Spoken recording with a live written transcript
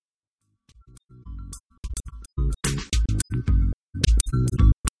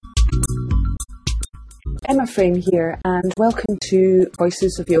Emma Frame here, and welcome to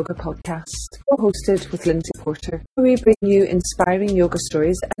Voices of Yoga podcast, co-hosted with Lindsay Porter, where we bring you inspiring yoga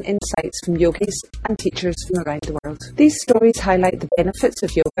stories and insights from yogis and teachers from around the world. These stories highlight the benefits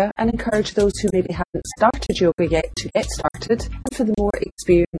of yoga and encourage those who maybe haven't started yoga yet to get started, and for the more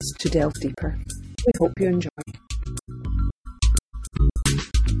experienced to delve deeper. We hope you enjoy.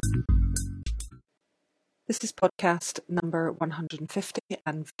 This is podcast number 150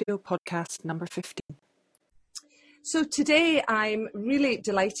 and video podcast number 15. So today I'm really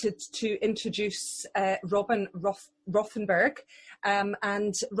delighted to introduce Robin Rothenberg.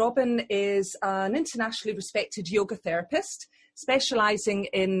 And Robin is an internationally respected yoga therapist specialising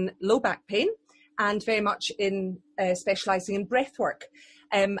in low back pain and very much in specialising in breath work.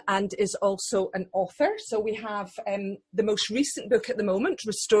 And is also an author. So we have the most recent book at the moment,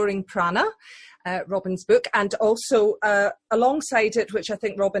 Restoring Prana, Robin's book, and also alongside it, which I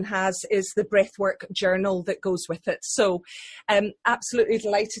think Robin has, is the breathwork journal that goes with it. So absolutely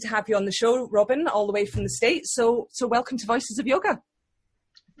delighted to have you on the show, Robin, all the way from the States. So welcome to Voices of Yoga.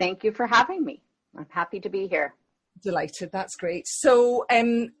 Thank you for having me. I'm happy to be here. Delighted, that's great. So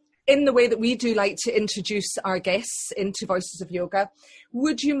in the way that we do like to introduce our guests into Voices of Yoga,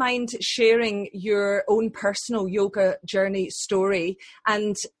 would you mind sharing your own personal yoga journey story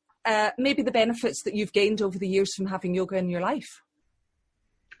and maybe the benefits that you've gained over the years from having yoga in your life?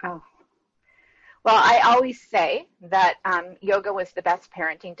 Oh, well, I always say that yoga was the best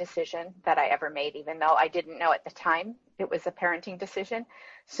parenting decision that I ever made, even though I didn't know at the time it was a parenting decision.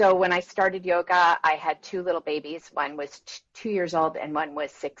 So when I started yoga, I had two little babies. One was 2 years old and one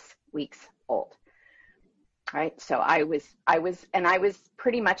was 6 weeks old. Right. So I was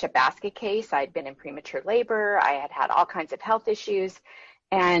pretty much a basket case. I'd been in premature labor. I had had all kinds of health issues.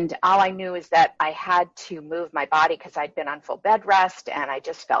 And all I knew is that I had to move my body because I'd been on full bed rest and I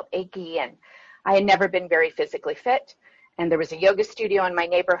just felt achy, and I had never been very physically fit. And there was a yoga studio in my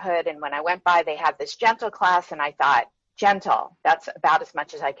neighborhood. And when I went by, they had this gentle class, and I thought, gentle, that's about as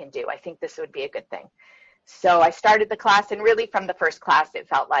much as I can do. I think this would be a good thing. So I started the class, and really from the first class, it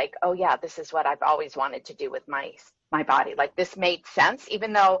felt like, oh yeah, this is what I've always wanted to do with my body. Like, this made sense,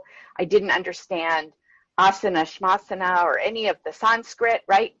 even though I didn't understand asana, shmasana, or any of the Sanskrit,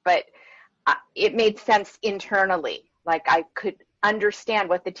 right? But it made sense internally. Like, I could understand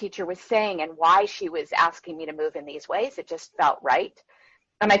what the teacher was saying and why she was asking me to move in these ways. It just felt right.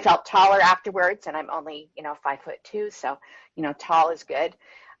 And I felt taller afterwards, and I'm only, 5'2", so, tall is good.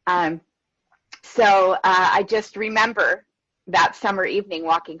 So I just remember that summer evening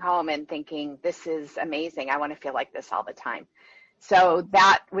walking home and thinking, this is amazing. I want to feel like this all the time. So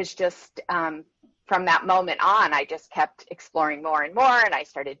that was just, from that moment on, I just kept exploring more and more. And I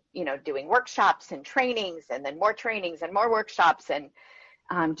started, doing workshops and trainings, and then more trainings and more workshops, and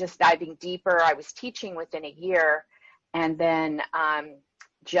just diving deeper. I was teaching within a year, and then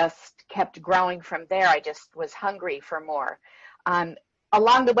just kept growing from there. I just was hungry for more.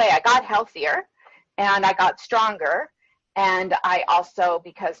 Along the way, I got healthier and I got stronger. And I also,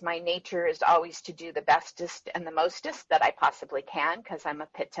 because my nature is always to do the bestest and the mostest that I possibly can, because I'm a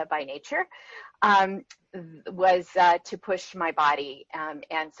pitta by nature, was to push my body.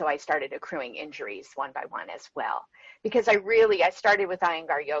 And so I started accruing injuries one by one as well. Because I started with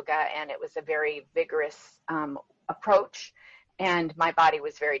Iyengar yoga, and it was a very vigorous approach. And my body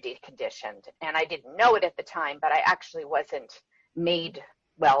was very deconditioned. And I didn't know it at the time, but I actually wasn't made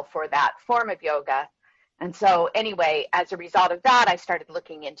well for that form of yoga. And so anyway, as a result of that, I started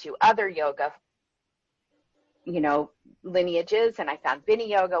looking into other yoga, lineages, and I found Vini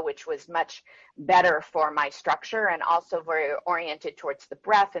yoga, which was much better for my structure and also very oriented towards the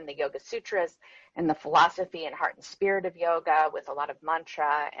breath and the Yoga Sutras and the philosophy and heart and spirit of yoga, with a lot of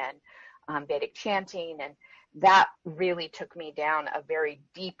mantra and Vedic chanting. And that really took me down a very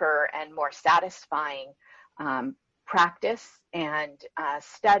deeper and more satisfying practice and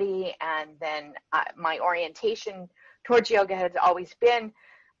study. And then my orientation towards yoga has always been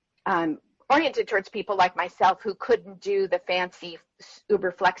oriented towards people like myself who couldn't do the fancy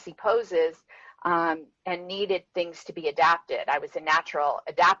uber flexi poses and needed things to be adapted. I was a natural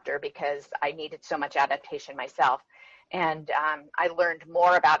adapter because I needed so much adaptation myself. And I learned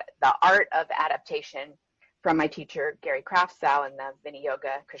more about the art of adaptation from my teacher, Gary Kraftsow, in the Vini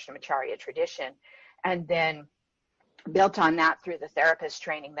Yoga Krishnamacharya tradition, and then built on that through the therapist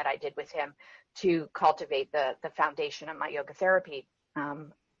training that I did with him to cultivate the foundation of my yoga therapy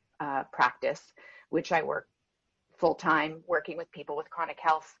practice, which I work full-time working with people with chronic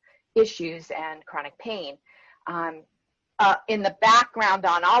health issues and chronic pain. In the background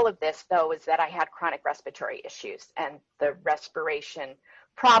on all of this, though, is that I had chronic respiratory issues, and the respiration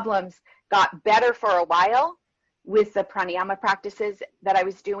problems got better for a while with the pranayama practices that I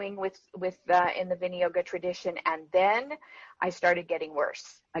was doing in the Vinyasa tradition, and then I started getting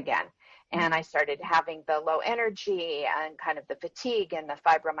worse again. And I started having the low energy and kind of the fatigue and the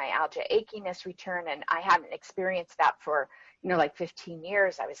fibromyalgia achiness return. And I hadn't experienced that for, like 15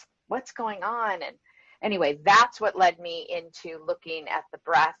 years. I was, what's going on? And anyway, that's what led me into looking at the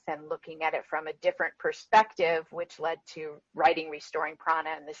breath and looking at it from a different perspective, which led to writing Restoring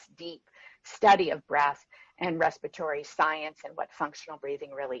Prana and this deep study of breath and respiratory science and what functional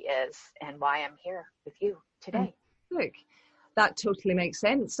breathing really is, and why I'm here with you today. Look, that totally makes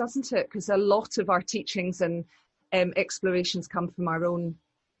sense, doesn't it? Because a lot of our teachings and explorations come from our own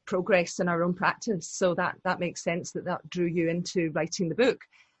progress and our own practice. So that makes sense that drew you into writing the book.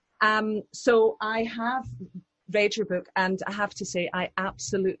 So I have read your book, and I have to say I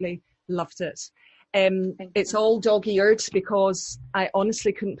absolutely loved it. It's all dog-eared because I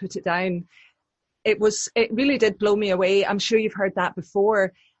honestly couldn't put it down. It really did blow me away. I'm sure you've heard that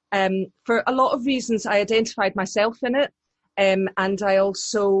before. For a lot of reasons, I identified myself in it. And I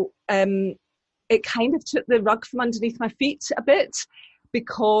also, it kind of took the rug from underneath my feet a bit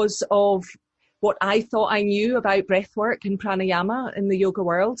because of what I thought I knew about breath work and pranayama in the yoga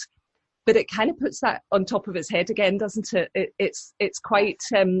world. But it kind of puts that on top of its head again, doesn't it? It's quite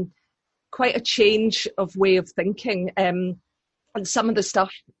a change of way of thinking. And some of the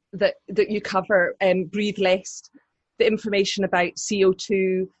stuff that you cover, breathe less, the information about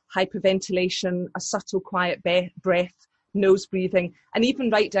CO2, hyperventilation, a subtle quiet breath, nose breathing, and even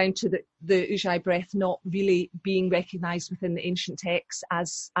right down to the Ujjayi breath not really being recognized within the ancient texts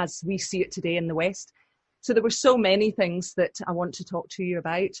as we see it today in the West. So there were so many things that I want to talk to you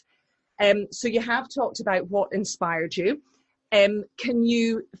about. So you have talked about what inspired you. Can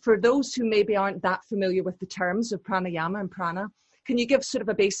you, for those who maybe aren't that familiar with the terms of pranayama and prana, can you give sort of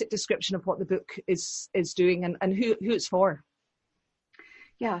a basic description of what the book is doing and who it's for?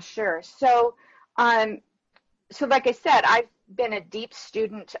 Yeah, sure. So like I said, I've been a deep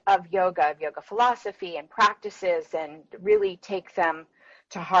student of yoga philosophy and practices, and really take them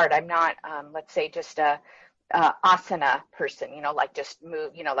to heart. I'm not, let's say, just a asana person, like just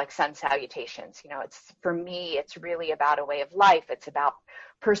move, like sun salutations. It's, for me, it's really about a way of life. It's about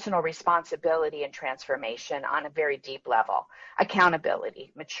personal responsibility and transformation on a very deep level,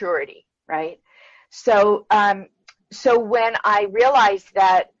 accountability, maturity, right? So when I realized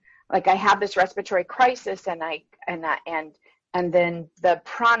that, like, I have this respiratory crisis, and then the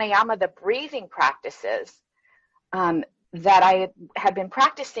pranayama, the breathing practices that I had been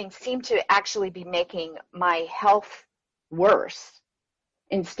practicing seemed to actually be making my health worse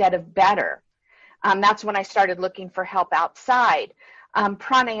instead of better. That's when I started looking for help outside.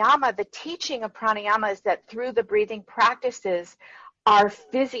 Pranayama, the teaching of pranayama is that through the breathing practices, our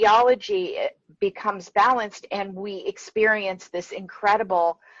physiology becomes balanced, and we experience this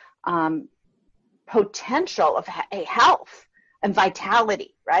incredible potential of a health and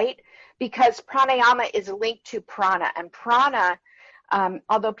vitality, right? Because pranayama is linked to prana, and prana,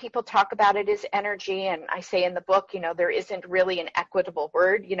 although people talk about it as energy, and I say in the book, there isn't really an equitable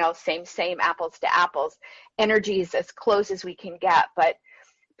word, same, apples to apples. Energy is as close as we can get, but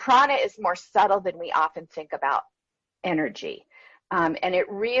prana is more subtle than we often think about energy. And it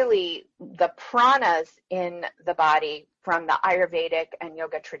really, the pranas in the body from the Ayurvedic and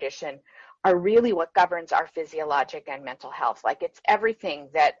yoga tradition are really what governs our physiologic and mental health. Like, it's everything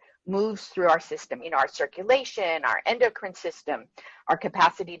that moves through our system, our circulation, our endocrine system, our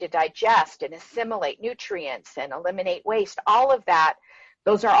capacity to digest and assimilate nutrients and eliminate waste, all of that.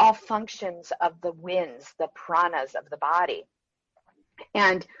 Those are all functions of the winds, the pranas of the body.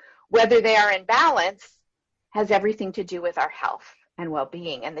 And whether they are in balance has everything to do with our health and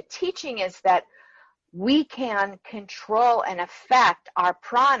well-being. And the teaching is that we can control and affect our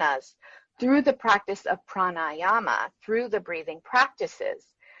pranas through the practice of pranayama, through the breathing practices,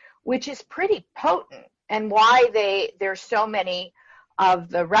 which is pretty potent, and why there's so many of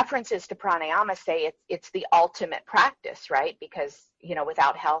the references to pranayama say it's the ultimate practice, right? Because,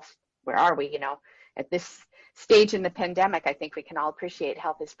 without health, where are we? At this stage in the pandemic, I think we can all appreciate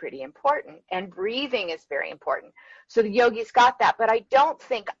health is pretty important, and breathing is very important. So the yogis got that, but I don't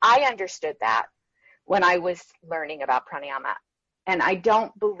think I understood that when I was learning about pranayama. And I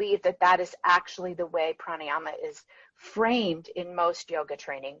don't believe that that is actually the way pranayama is framed in most yoga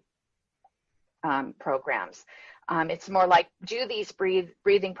training programs. It's more like, do these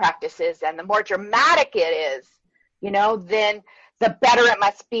breathing practices, and the more dramatic it is, then the better it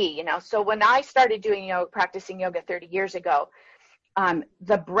must be, So when I started doing practicing yoga 30 years ago,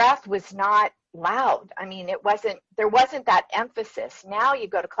 the breath was not loud. I mean, there wasn't that emphasis. Now you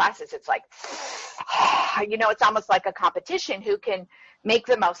go to classes, it's like, it's almost like a competition who can make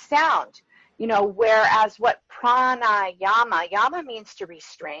the most sound, whereas what yama means to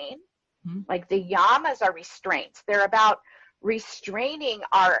restrain, like the yamas are restraints. They're about restraining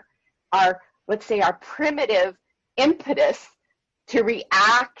our, let's say, our primitive impetus to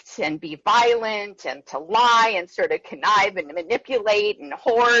react and be violent and to lie and sort of connive and manipulate and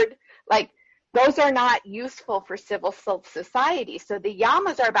hoard. Like, those are not useful for civil society. So the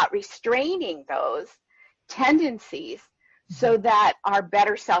yamas are about restraining those tendencies so that our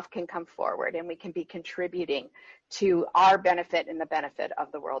better self can come forward and we can be contributing to our benefit and the benefit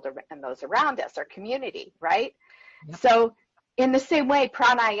of the world and those around us, our community, right? Yep. So in the same way,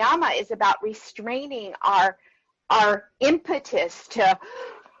 pranayama is about restraining our impetus to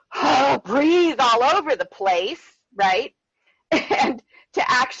breathe all over the place, right? And to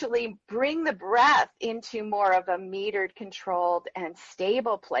actually bring the breath into more of a metered, controlled, and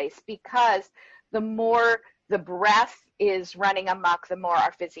stable place, because the more the breath is running amok, the more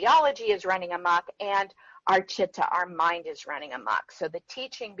our physiology is running amok, and our chitta, our mind, is running amok. So the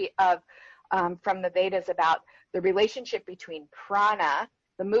teaching from the Vedas about the relationship between prana,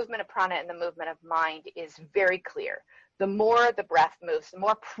 the movement of prana, and the movement of mind is very clear. The more the breath moves, the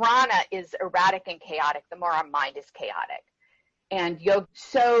more prana is erratic and chaotic, the more our mind is chaotic. And yoga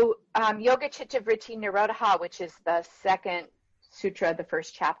Chitta Vritti Nirodha, which is the second sutra, the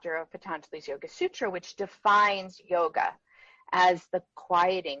first chapter of Patanjali's Yoga Sutra, which defines yoga as the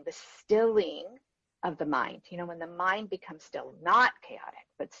quieting, the stilling of the mind. When the mind becomes still, not chaotic,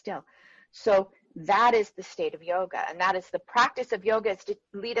 but still. So that is the state of yoga, and that is the practice of yoga, is to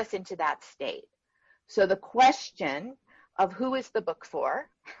lead us into that state. So the question of who is the book for?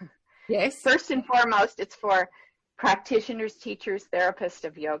 Yes. First and foremost, it's for practitioners, teachers, therapists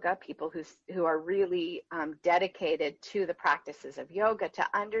of yoga, people who are really dedicated to the practices of yoga, to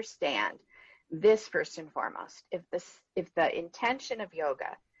understand this first and foremost. If the intention of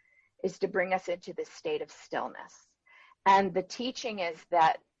yoga is to bring us into this state of stillness, and the teaching is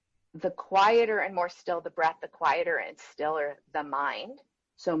that the quieter and more still the breath, the quieter and stiller the mind,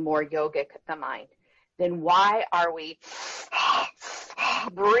 so more yogic the mind, then why are we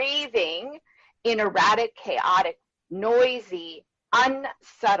breathing in erratic, chaotic, noisy,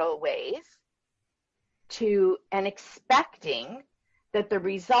 unsubtle ways and expecting that the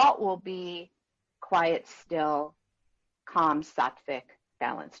result will be quiet, still, calm, sattvic,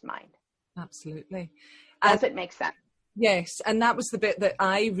 balanced mind? Absolutely. Does it make sense? Yes, and that was the bit that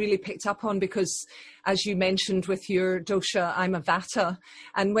I really picked up on, because as you mentioned with your dosha, I'm a Vata,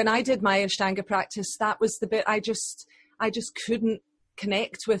 and when I did my Ashtanga practice, that was the bit I just couldn't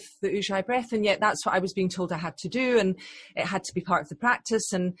connect with the Ujjayi breath, and yet that's what I was being told I had to do, and it had to be part of the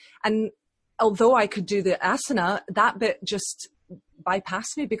practice, and although I could do the asana, that bit just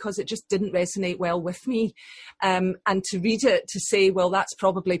bypassed me because it just didn't resonate well with me, and to read it, to say, well, that's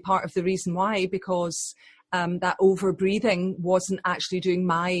probably part of the reason why, because that over breathing wasn't actually doing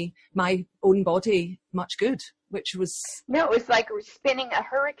my own body much good, which was... No, it was like spinning a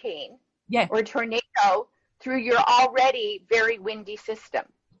hurricane, yeah, or a tornado through your already very windy system,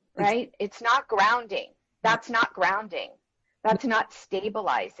 right? It's not grounding. That's not grounding. That's not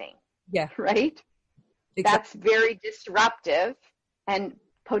stabilizing. Yeah. Right? Exactly. That's very disruptive and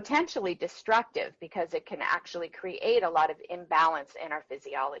potentially destructive, because it can actually create a lot of imbalance in our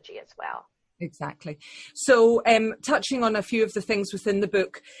physiology as well. Exactly. So touching on a few of the things within the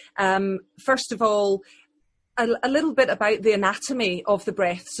book, first of all, a little bit about the anatomy of the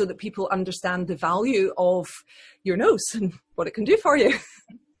breath, so that people understand the value of your nose and what it can do for you.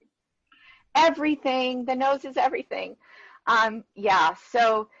 Everything. The nose is everything.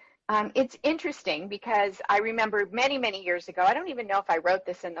 So it's interesting, because I remember many, many years ago, I don't even know if I wrote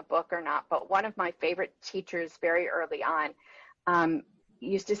this in the book or not, but one of my favorite teachers very early on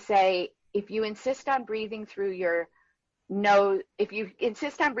used to say, if you insist on breathing through your nose, if you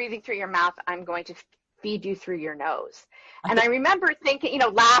insist on breathing through your mouth, I'm going to feed you through your nose. And I remember thinking,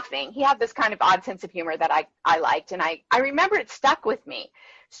 laughing. He had this kind of odd sense of humor that I liked, and I remember it stuck with me.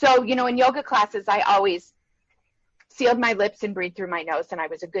 So, in yoga classes, I always sealed my lips and breathed through my nose, and I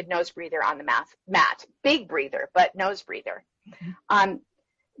was a good nose breather on the mat. Big breather, but nose breather. Mm-hmm.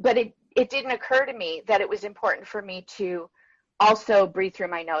 But it didn't occur to me that it was important for me to also breathe through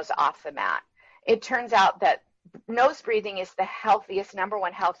my nose off the mat. It turns out that nose breathing is the number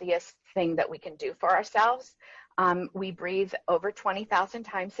one healthiest thing that we can do for ourselves. We breathe over 20,000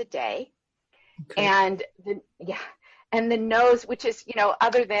 times a day. Okay. And the nose, which is,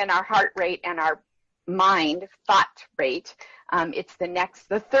 other than our heart rate and our mind thought rate, it's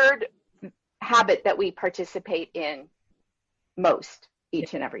the third habit that we participate in most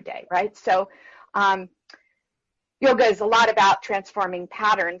each and every day, right? So yoga is a lot about transforming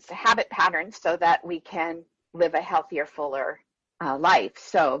patterns, habit patterns, so that we can live a healthier, fuller life.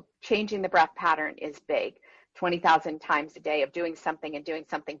 So changing the breath pattern is big. 20,000 times a day of doing something and doing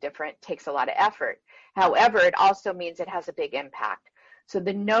something different takes a lot of effort. However, it also means it has a big impact. So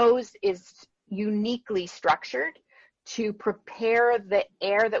the nose is uniquely structured to prepare the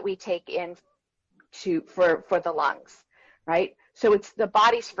air that we take in for the lungs, right? So it's the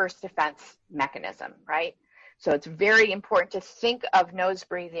body's first defense mechanism, right? So it's very important to think of nose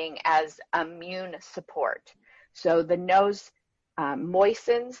breathing as immune support. So the nose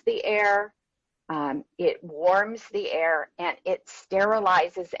moistens the air, it warms the air, and it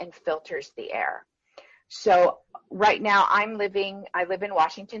sterilizes and filters the air. So right now I live in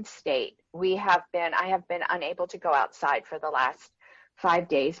Washington State. I have been unable to go outside for the last 5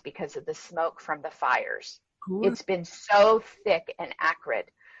 days because of the smoke from the fires. Cool. It's been so thick and acrid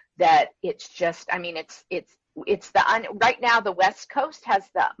that it's just, I mean, right now the West Coast has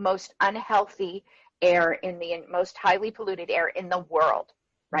the most unhealthy air most highly polluted air in the world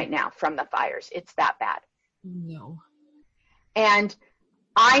right now from the fires. It's that bad. No. And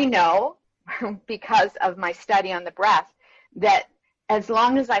I know because of my study on the breath that as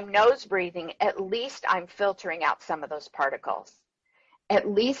long as I'm nose breathing, at least I'm filtering out some of those particles. At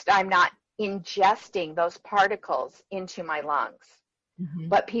least I'm not ingesting those particles into my lungs. Mm-hmm.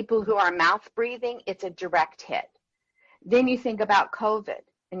 But people who are mouth breathing, it's a direct hit. Then you think about COVID,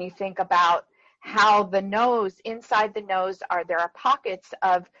 and you think about how the nose, inside the nose, there are pockets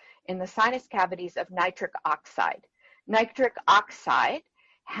in the sinus cavities of nitric oxide. Nitric oxide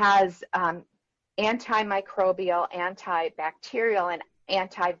has antimicrobial, antibacterial, and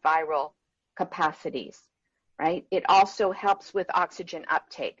antiviral capacities, right? It also helps with oxygen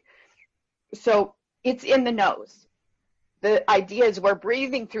uptake. So it's in the nose. The idea is we're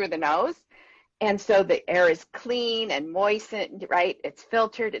breathing through the nose, and so the air is clean and moistened, right? It's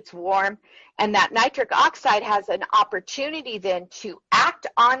filtered, it's warm, and that nitric oxide has an opportunity then to act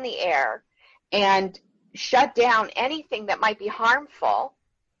on the air and shut down anything that might be harmful,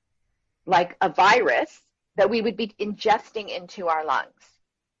 like a virus, that we would be ingesting into our lungs,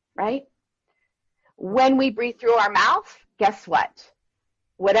 right? When we breathe through our mouth, guess what?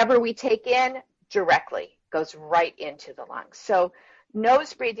 Whatever we take in directly goes right into the lungs. So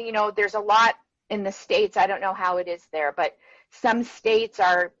nose breathing, there's a lot in the States. I don't know how it is there, but some states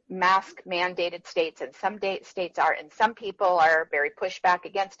are mask mandated states, and some states are, and some people are very pushed back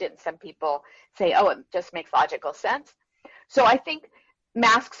against it, and some people say, oh, it just makes logical sense. So I think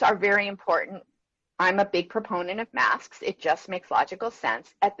masks are very important. I'm a big proponent of masks. It just makes logical sense.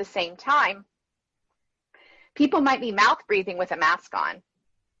 At the same time, people might be mouth breathing with a mask on.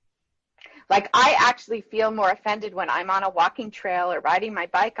 Like, I actually feel more offended when I'm on a walking trail or riding my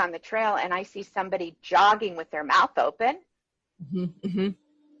bike on the trail and I see somebody jogging with their mouth open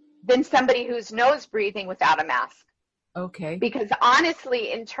than somebody who's nose breathing without a mask. Okay. Because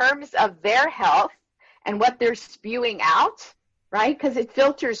honestly, in terms of their health and what they're spewing out, right, because it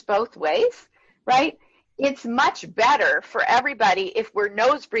filters both ways, right, it's much better for everybody if we're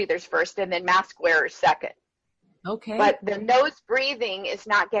nose breathers first and then mask wearers second. Okay. But the nose breathing is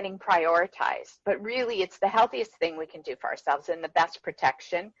not getting prioritized. But really, it's the healthiest thing we can do for ourselves and the best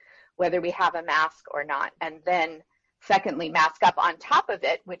protection, whether we have a mask or not. And then, secondly, mask up on top of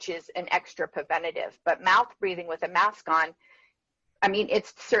it, which is an extra preventative. But mouth breathing with a mask on, I mean,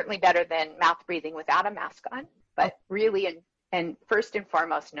 it's certainly better than mouth breathing without a mask on. But really, and first and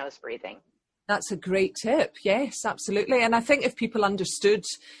foremost, nose breathing. That's a great tip. Yes, absolutely. And I think if people understood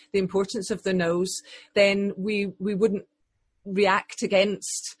the importance of the nose, then we wouldn't react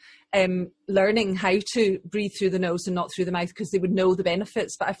against learning how to breathe through the nose and not through the mouth, because they would know the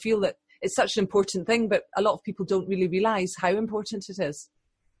benefits. But I feel that it's such an important thing, but a lot of people don't really realize how important it is.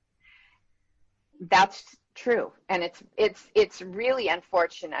 That's true. And it's really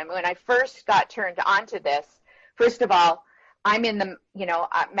unfortunate. I mean, when I first got turned on to this, first of all, I'm in the,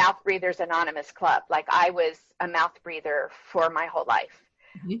 Mouth Breathers Anonymous Club. Like, I was a mouth breather for my whole life,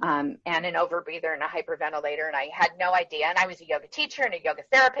 and an overbreather and a hyperventilator, and I had no idea. And I was a yoga teacher and a yoga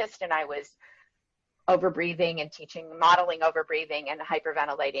therapist, and I was overbreathing and teaching, modeling overbreathing and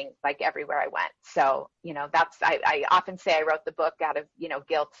hyperventilating like everywhere I went. So, I often say I wrote the book out of,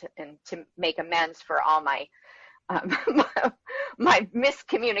 guilt and to make amends for all my my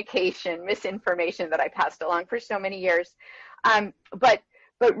miscommunication, misinformation that I passed along for so many years. But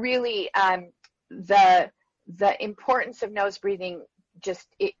really, the importance of nose breathing, just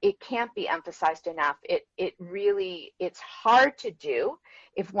it can't be emphasized enough. It's hard to do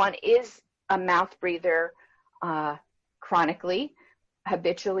if one is a mouth breather chronically,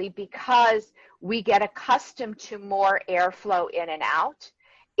 habitually, because we get accustomed to more airflow in and out.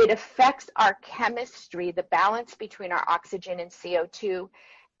 It affects our chemistry, the balance between our oxygen and CO2,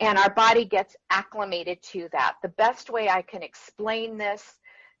 and our body gets acclimated to that. The best way I can explain this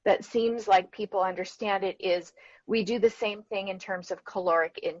that seems like people understand it is we do the same thing in terms of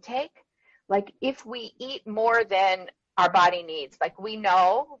caloric intake. Like if we eat more than our body needs, like we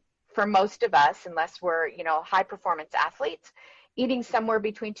know for most of us, unless we're, high performance athletes, eating somewhere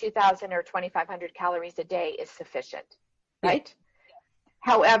between 2,000 or 2,500 calories a day is sufficient, right? Yeah.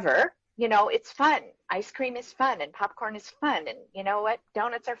 However, it's fun. Ice cream is fun and popcorn is fun. And you know what?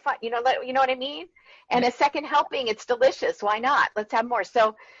 Donuts are fun. You know what I mean? And a second helping, it's delicious. Why not? Let's have more.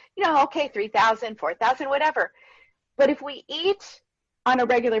 So, okay, 3,000, 4,000, whatever. But if we eat on a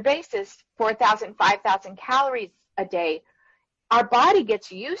regular basis, 4,000, 5,000 calories a day, our body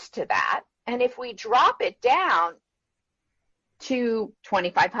gets used to that. And if we drop it down to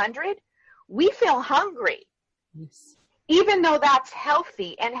 2,500, we feel hungry. Yes. Even though that's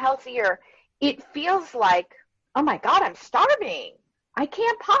healthy and healthier, it feels like, oh my God, I'm starving. I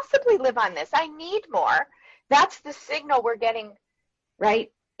can't possibly live on this. I need more. That's the signal we're getting, right,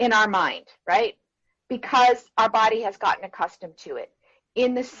 in our mind, right? Because our body has gotten accustomed to it.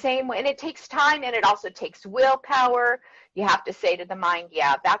 In the same way, and it takes time and it also takes willpower. You have to say to the mind,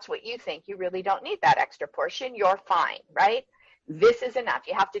 yeah, that's what you think. You really don't need that extra portion. You're fine, right? This is enough.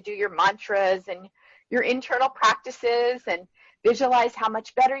 You have to do your mantras and your internal practices and visualize how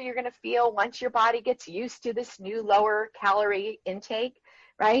much better you're going to feel once your body gets used to this new lower calorie intake,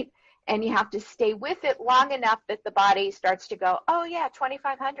 right? And you have to stay with it long enough that the body starts to go, oh yeah,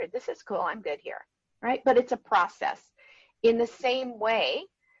 2,500, this is cool, I'm good here, right? But it's a process. In the same way,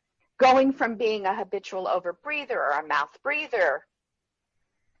 going from being a habitual overbreather or a mouth breather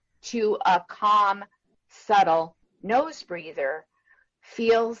to a calm, subtle nose breather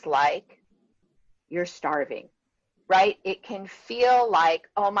feels like you're starving, right? It can feel like,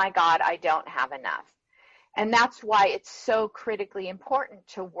 oh my God, I don't have enough. And that's why it's so critically important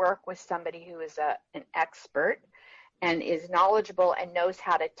to work with somebody who is an expert and is knowledgeable and knows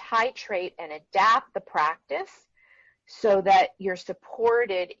how to titrate and adapt the practice so that you're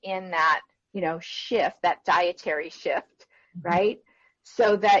supported in that, shift, that dietary shift, right?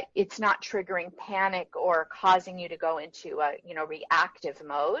 So that it's not triggering panic or causing you to go into a, reactive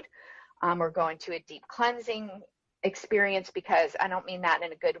mode. Or go into a deep cleansing experience, because I don't mean that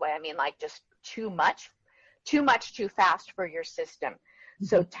in a good way. I mean like just too much, too fast for your system.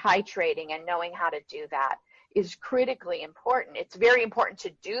 So titrating and knowing how to do that is critically important. It's very important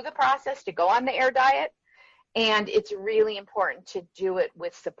to do the process, to go on the air diet, and it's really important to do it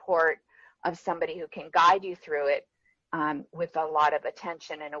with support of somebody who can guide you through it with a lot of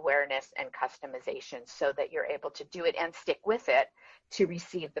attention and awareness and customization so that you're able to do it and stick with it to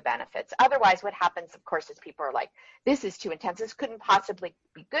receive the benefits. Otherwise, what happens, of course, is people are like, this is too intense. This couldn't possibly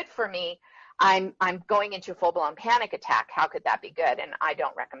be good for me. I'm going into a full-blown panic attack. How could that be good? And I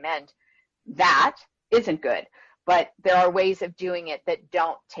don't recommend that. Isn't good. But there are ways of doing it that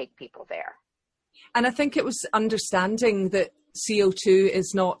don't take people there. And I think it was understanding that CO2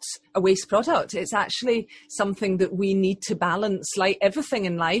 is not a waste product. It's actually something that we need to balance. Like everything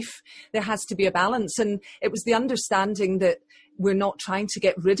in life, there has to be a balance. And it was the understanding that we're not trying to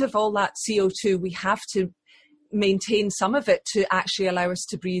get rid of all that CO2. We have to maintain some of it to actually allow us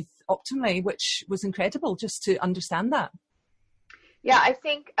to breathe optimally, which was incredible just to understand that. Yeah, I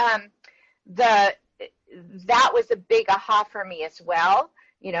think that was a big aha for me as well.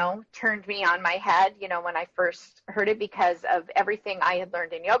 Turned me on my head, when I first heard it, because of everything I had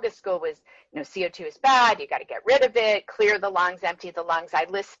learned in yoga school was, CO2 is bad. You got to get rid of it, clear the lungs, empty the lungs. I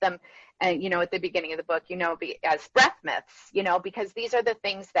list them, at the beginning of the book, as breath myths, because these are the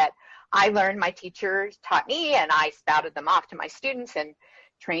things that I learned, my teachers taught me, and I spouted them off to my students and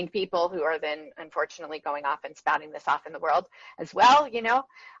trained people who are then unfortunately going off and spouting this off in the world as well.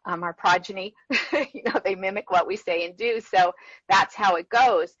 Our progeny, they mimic what we say and do. So that's how it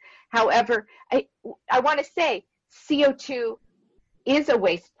goes. However, I want to say CO2 is a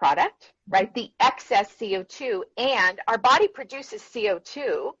waste product, right? The excess CO2, and our body produces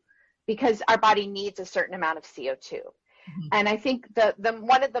CO2 because our body needs a certain amount of CO2. Mm-hmm. And I think the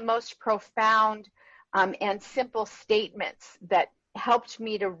one of the most profound and simple statements that helped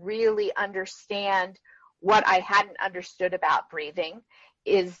me to really understand what I hadn't understood about breathing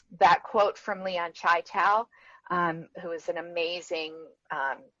is that quote from Leon Chaitau, who is an amazing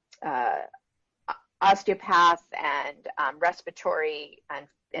osteopath and respiratory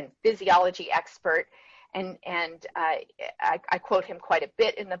and physiology expert. And I quote him quite a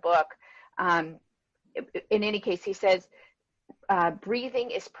bit in the book. In any case, he says,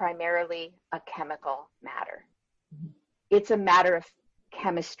 breathing is primarily a chemical matter. It's a matter of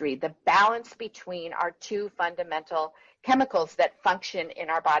chemistry, the balance between our two fundamental chemicals that function in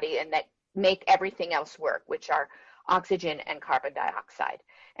our body and that make everything else work, which are oxygen and carbon dioxide,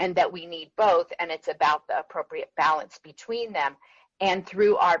 and that we need both, and it's about the appropriate balance between them. And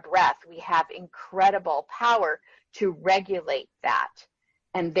through our breath, we have incredible power to regulate that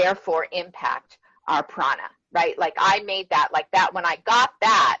and therefore impact our prana, right? Like I made that like that. When I got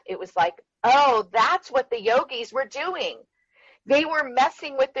that, it was like, oh, that's what the yogis were doing. They were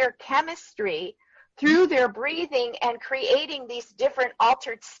messing with their chemistry through their breathing and creating these different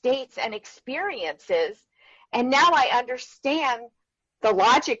altered states and experiences. And now I understand the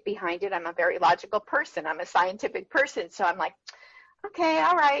logic behind it. I'm a very logical person. I'm a scientific person. So I'm like, okay,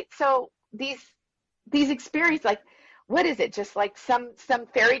 all right. So these experiences, like, what is it? Just like some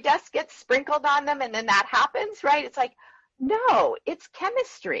fairy dust gets sprinkled on them and then that happens, right? It's like, no, it's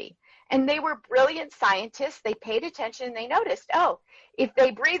chemistry. And they were brilliant scientists. They paid attention and they noticed, oh, if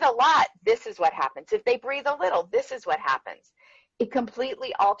they breathe a lot, this is what happens. If they breathe a little, this is what happens. It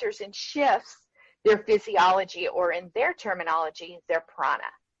completely alters and shifts their physiology, or in their terminology, their prana,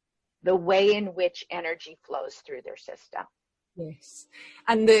 the way in which energy flows through their system. Yes.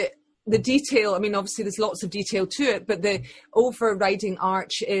 And the detail, I mean, obviously there's lots of detail to it, but the overriding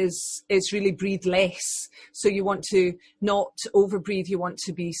arch is really breathe less. So you want to not overbreathe, you want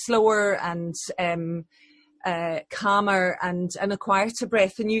to be slower and calmer and a quieter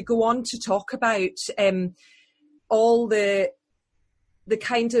breath. And you go on to talk about all the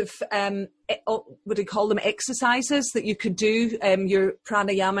kind of, what do you call them, exercises that you could do, your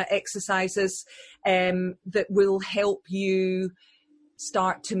pranayama exercises that will help you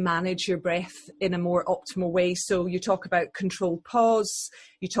start to manage your breath in a more optimal way. So you talk about controlled pause,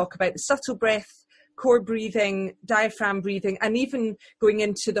 you talk about the subtle breath, core breathing, diaphragm breathing, and even going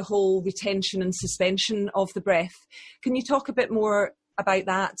into the whole retention and suspension of the breath. Can you talk a bit more about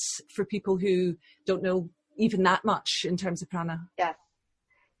that for people who don't know even that much in terms of prana?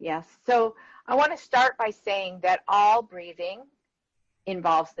 Yes. So I want to start by saying that all breathing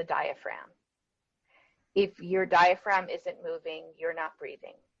involves the diaphragm. If your diaphragm isn't moving, you're not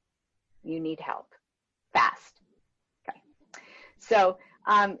breathing. You need help fast. Okay. So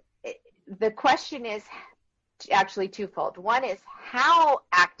the question is actually twofold. One is, how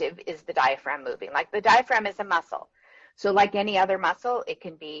active is the diaphragm moving? Like the diaphragm is a muscle. So like any other muscle, it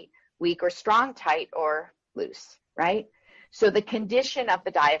can be weak or strong, tight or loose, right? So the condition of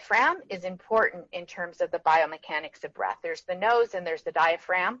the diaphragm is important in terms of the biomechanics of breath. There's the nose and there's the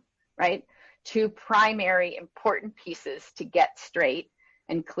diaphragm, right? Two primary important pieces to get straight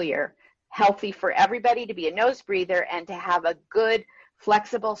and clear. Healthy for everybody to be a nose breather and to have a good,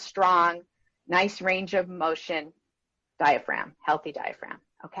 flexible, strong, nice range of motion diaphragm, healthy diaphragm,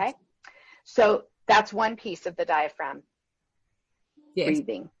 okay? So that's one piece of the diaphragm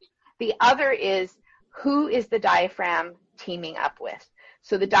breathing. The other is, who is the diaphragm teaming up with?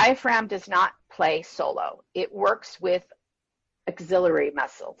 So the diaphragm does not play solo. It works with auxiliary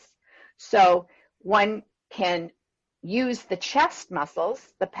muscles. So one can use the chest muscles,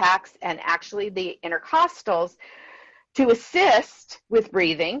 the pecs, and actually the intercostals to assist with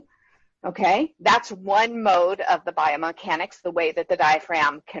breathing, okay? That's one mode of the biomechanics, the way that the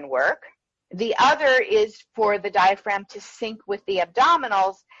diaphragm can work. The other is for the diaphragm to sync with the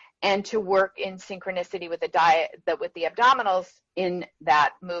abdominals and to work in synchronicity with the abdominals in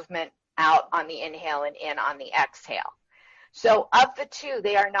that movement out on the inhale and in on the exhale. So of the two,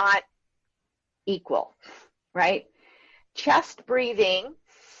 they are not equal, right? Chest breathing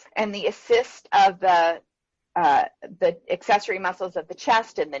and the assist of the accessory muscles of the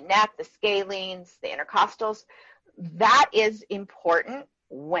chest and the neck, the scalenes, the intercostals, that is important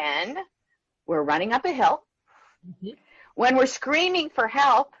when we're running up a hill, when we're screaming for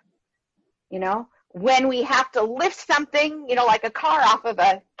help, you know, when we have to lift something, you know, like a car off of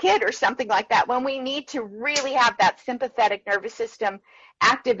a kid or something like that, when we need to really have that sympathetic nervous system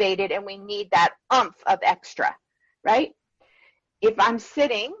activated and we need that oomph of extra, right? If I'm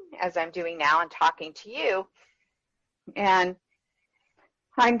sitting, as I'm doing now and talking to you, and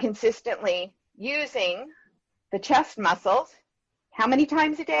I'm consistently using the chest muscles, how many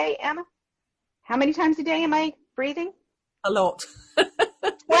times a day, Emma? How many times a day am I breathing? A lot.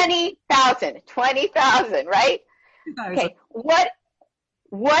 20,000, right? 2000. Okay,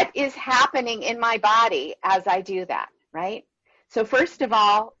 what is happening in my body as I do that, right? So first of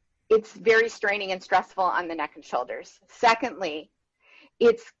all, it's very straining and stressful on the neck and shoulders. Secondly,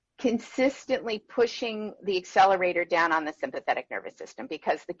 it's consistently pushing the accelerator down on the sympathetic nervous system,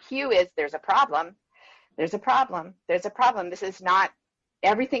 because the cue is there's a problem, there's a problem, there's a problem. This is not,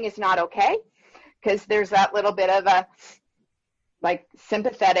 everything is not okay, because there's that little bit of a like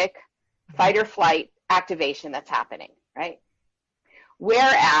sympathetic fight or flight activation that's happening, right?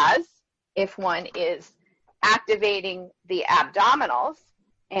 Whereas if one is activating the abdominals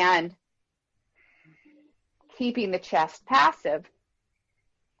and keeping the chest passive,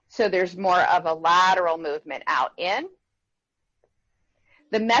 so there's more of a lateral movement out in,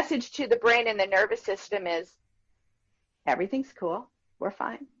 the message to the brain and the nervous system is everything's cool, we're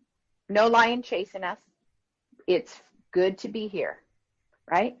fine. No lion chasing us. It's good to be here,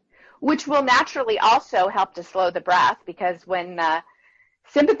 right? Which will naturally also help to slow the breath, because when the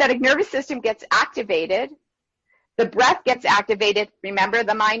sympathetic nervous system gets activated, the breath gets activated. Remember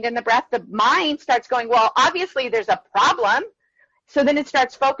the mind and the breath? The mind starts going, well, obviously there's a problem. So then it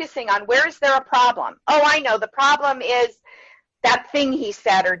starts focusing on, where is there a problem? Oh, I know, the problem is that thing he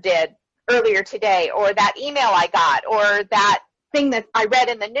said or did earlier today, or that email I got, or that thing that I read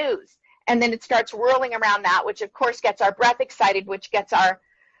in the news. And then it starts whirling around that, which of course gets our breath excited, which gets our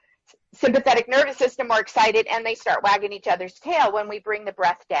sympathetic nervous system more excited, and they start wagging each other's tail when we bring the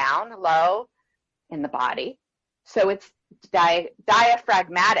breath down low in the body. So it's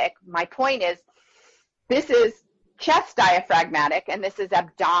diaphragmatic. My point is, this is chest diaphragmatic, and this is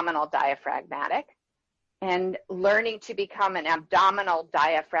abdominal diaphragmatic. And learning to become an abdominal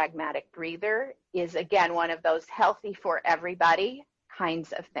diaphragmatic breather is, again, one of those healthy for everybody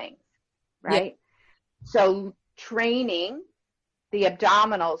kinds of things, right? Yeah. So training the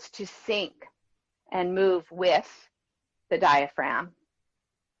abdominals to sync and move with the diaphragm,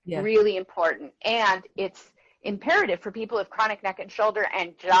 really important. And it's imperative for people with chronic neck and shoulder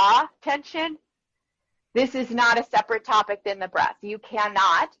and jaw tension. This is not a separate topic than the breath. You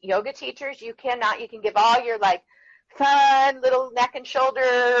cannot, yoga teachers, you can give all your like fun little neck and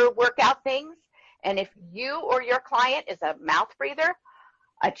shoulder workout things. And if you or your client is a mouth breather,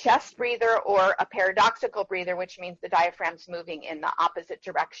 a chest breather, or a paradoxical breather, which means the diaphragm's moving in the opposite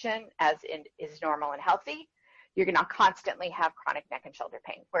direction as is normal and healthy, you're going to constantly have chronic neck and shoulder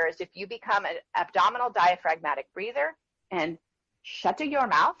pain. Whereas if you become an abdominal diaphragmatic breather and shut to your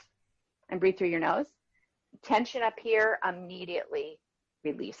mouth and breathe through your nose, tension up here immediately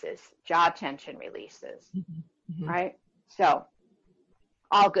releases. Jaw tension releases, right? So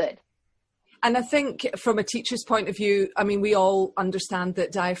all good. And I think from a teacher's point of view, I mean, we all understand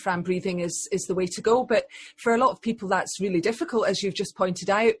that diaphragm breathing is the way to go, but for a lot of people, that's really difficult, as you've just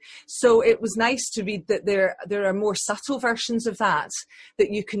pointed out. So it was nice to read that there are more subtle versions of that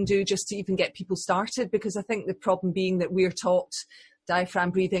you can do just to even get people started, because I think the problem being that we're taught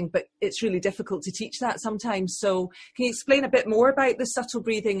diaphragm breathing, but it's really difficult to teach that sometimes. So can you explain a bit more about the subtle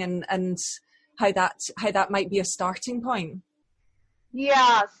breathing and how that might be a starting point?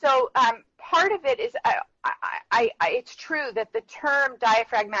 Yeah, so part of it is, it's true that the term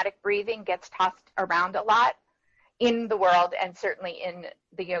diaphragmatic breathing gets tossed around a lot in the world, and certainly in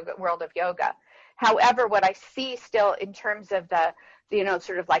the world of yoga. However, what I see still in terms of the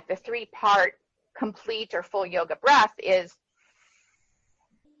sort of like the 3-part complete or full yoga breath is,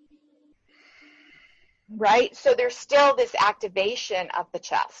 right? So there's still this activation of the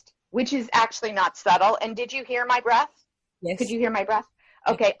chest, which is actually not subtle. And did you hear my breath? Yes. Could you hear my breath?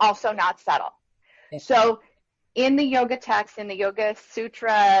 Okay, yes. Also not subtle. Yes. So in the yoga texts, in the yoga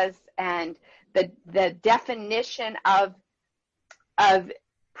sutras, and the definition of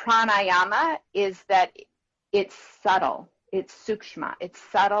pranayama is that it's subtle, it's sukshma, it's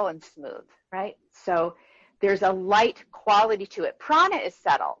subtle and smooth, right? So there's a light quality to it. Prana is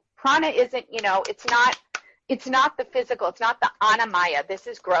subtle. Prana isn't, it's not the physical, it's not the anamaya. This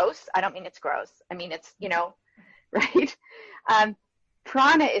is gross. I don't mean it's gross. I mean, it's, right?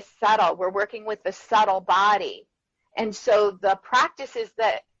 Prana is subtle. We're working with the subtle body. And so the practices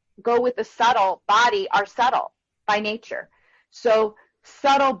that go with the subtle body are subtle by nature. So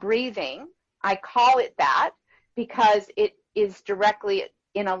subtle breathing, I call it that because it is directly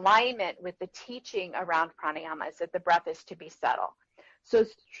in alignment with the teaching around pranayama, is that the breath is to be subtle. So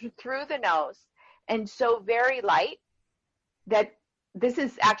through the nose, and so very light, that this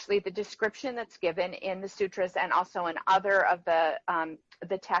is actually the description that's given in the sutras and also in other of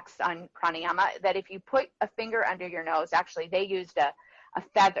the texts on pranayama, that if you put a finger under your nose, actually they used a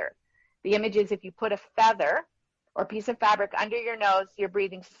feather. The image is if you put a feather or piece of fabric under your nose, you're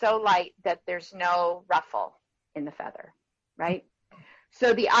breathing so light that there's no ruffle in the feather, right?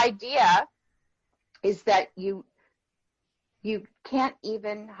 So the idea is that you can't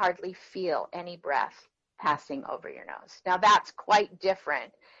even hardly feel any breath passing over your nose. Now that's quite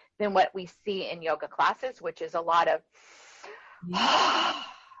different than what we see in yoga classes, which is a lot of,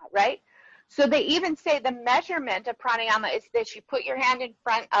 right? So they even say the measurement of pranayama is that you put your hand in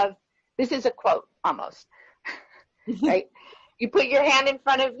front of, this is a quote almost, right? You put your hand in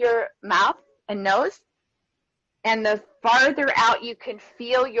front of your mouth and nose, and the farther out you can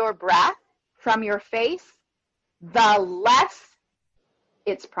feel your breath from your face, the less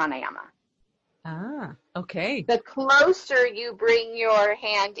it's pranayama. Ah, okay. The closer you bring your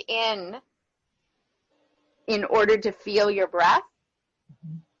hand in order to feel your breath,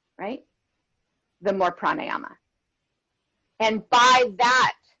 right, the more pranayama. And by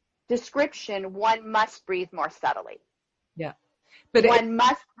that description, one must breathe more subtly. Yeah. But one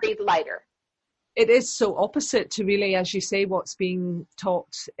must breathe lighter. It is so opposite to really, as you say, what's being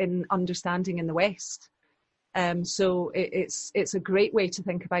taught in understanding in the West. So it's a great way to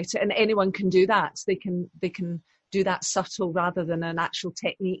think about it, and anyone can do that. They can do that subtle rather than an actual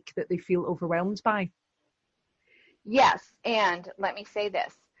technique that they feel overwhelmed by. Yes, and let me say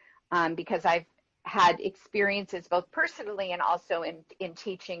this, because I've had experiences both personally and also in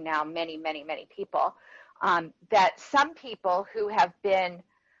teaching now many people, that some people who have been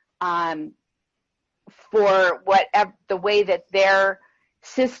for whatever the way that their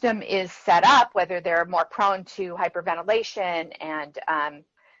system is set up, whether they're more prone to hyperventilation and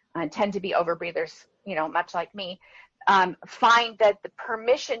tend to be overbreathers, much like me, find that the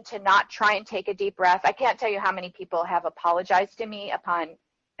permission to not try and take a deep breath. I can't tell you how many people have apologized to me upon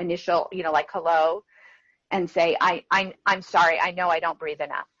initial, like hello, and say, I'm sorry, I know I don't breathe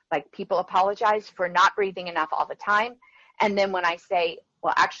enough. Like people apologize for not breathing enough all the time. And then when I say,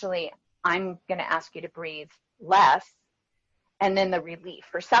 well, actually, I'm going to ask you to breathe less, and then the relief.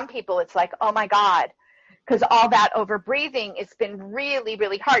 For some people, it's like, oh my God, because all that over breathing, it's been really,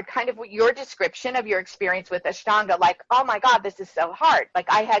 really hard. Kind of your description of your experience with Ashtanga, like, oh my God, this is so hard. Like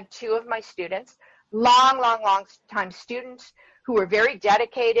I had two of my students, long time students who were very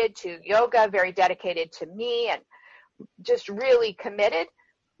dedicated to yoga, very dedicated to me, and just really committed.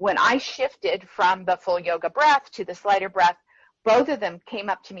 When I shifted from the full yoga breath to this lighter breath, both of them came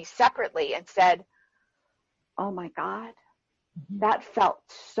up to me separately and said, oh my God, that felt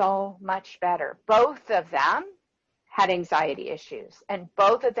so much better. Both of them had anxiety issues, and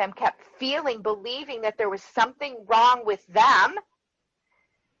both of them kept believing that there was something wrong with them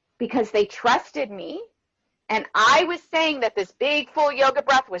because they trusted me. And I was saying that this big full yoga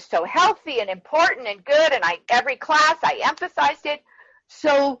breath was so healthy and important and good, and every class I emphasized it.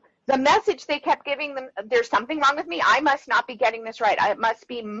 So the message they kept giving them, there's something wrong with me. I must not be getting this right. It must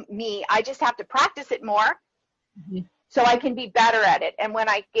be me. I just have to practice it more so I can be better at it. And when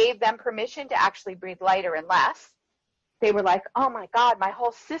I gave them permission to actually breathe lighter and less, they were like, oh my God, my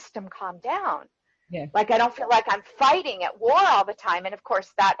whole system calmed down. Yeah. Like I don't feel like I'm fighting at war all the time. And of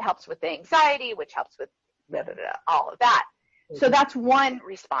course that helps with the anxiety, which helps with all of that. So that's one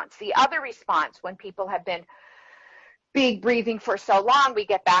response. The other response, when people have been big breathing for so long, we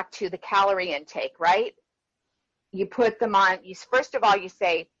get back to the calorie intake, right? You put them on, first of all, you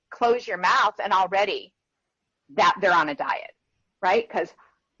say, close your mouth, and already that they're on a diet, right? Because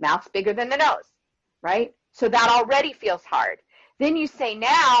mouth's bigger than the nose, right? So that already feels hard. Then you say,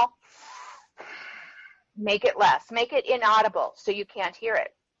 now, make it less, make it inaudible so you can't hear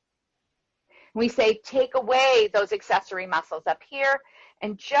it. We say, take away those accessory muscles up here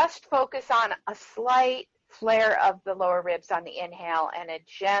and just focus on a slight flare of the lower ribs on the inhale and a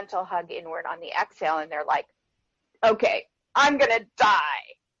gentle hug inward on the exhale. And they're like, okay, I'm going to die,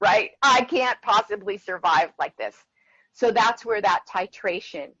 right? I can't possibly survive like this. So that's where that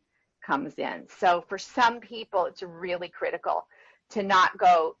titration comes in. So for some people, it's really critical to not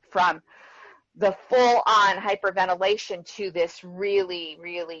go from the full on hyperventilation to this really,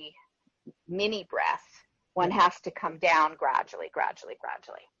 really mini breath. One has to come down gradually.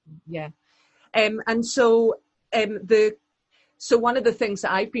 Yeah. And so so one of the things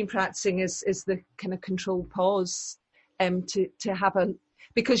that I've been practicing is the kind of controlled pause, to have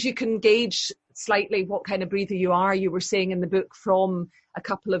because you can gauge slightly what kind of breather you are. You were saying in the book from a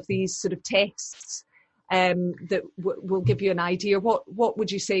couple of these sort of tests that will give you an idea. What would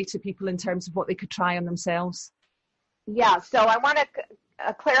you say to people in terms of what they could try on themselves? Yeah, so I want to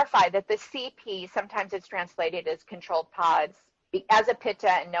clarify that the CP, sometimes it's translated as controlled pause, as a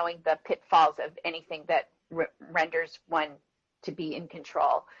pitta and knowing the pitfalls of anything that renders one to be in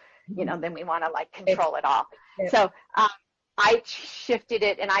control, then we want to control it all. Yeah. So I shifted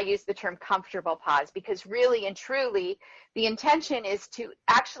it and I use the term comfortable pause, because really and truly the intention is to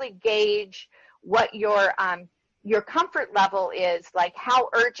actually gauge what your comfort level is. Like, how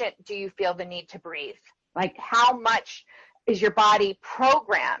urgent do you feel the need to breathe? Like, how much is your body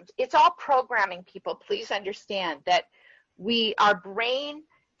programmed. It's all programming, people. Please understand that our brain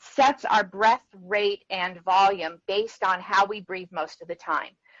sets our breath rate and volume based on how we breathe most of the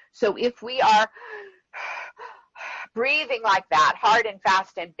time. So if we are breathing like that, hard and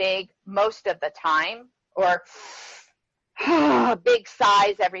fast and big most of the time, or big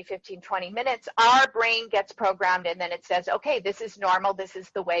sighs every 15, 20 minutes, our brain gets programmed, and then it says, okay, this is normal. This is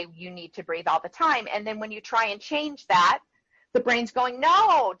the way you need to breathe all the time. And then when you try and change that, the brain's going,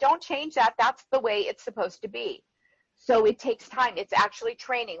 no, don't change that. That's the way it's supposed to be. So it takes time. It's actually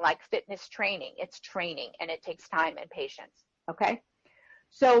training, like fitness training. It's training, and it takes time and patience, okay?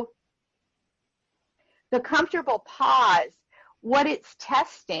 So the comfortable pause, what it's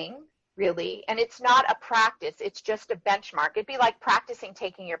testing, really, and it's not a practice, it's just a benchmark. It'd be like practicing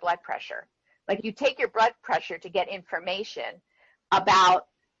taking your blood pressure. Like you take your blood pressure to get information about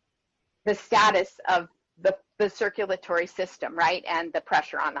the status of the circulatory system, right, and the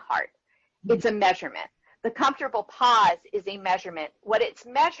pressure on the heart. It's a measurement. The comfortable pause is a measurement. What it's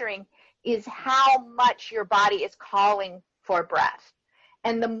measuring is how much your body is calling for breath.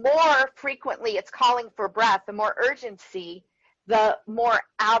 And the more frequently it's calling for breath, the more urgency, the more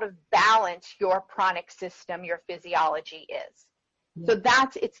out of balance your pranic system, your physiology is. So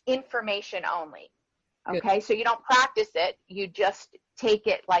it's information only. Okay, so you don't practice it, you just take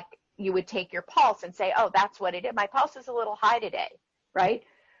it like you would take your pulse and say, oh, that's what it is. My pulse is a little high today, right?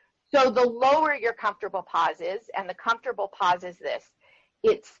 So the lower your comfortable pause is, and the comfortable pause is this,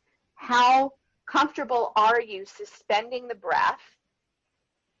 it's how comfortable are you suspending the breath,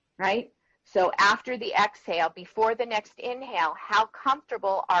 right? So after the exhale, before the next inhale, how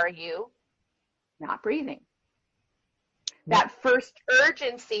comfortable are you not breathing? That first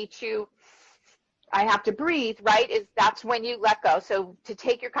urgency to, I have to breathe, right, that's when you let go. So to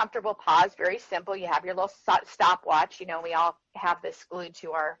take your comfortable pause, very simple. You have your little stopwatch. You know, we all have this glued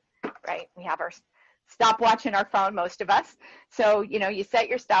to our, right? We have our stopwatch in our phone, most of us. So, you know, you set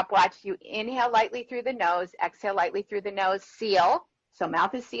your stopwatch. You inhale lightly through the nose, exhale lightly through the nose, seal. So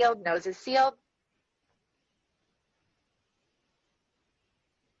mouth is sealed, nose is sealed.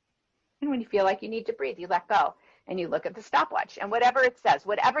 And when you feel like you need to breathe, you let go. And you look at the stopwatch. And whatever it says,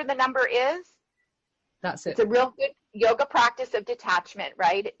 whatever the number is, that's it. It's a real good yoga practice of detachment,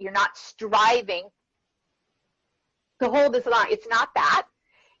 right? You're not striving to hold this long. It's not that.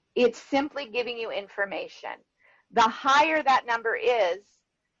 It's simply giving you information. The higher that number is,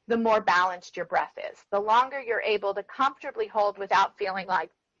 the more balanced your breath is. The longer you're able to comfortably hold without feeling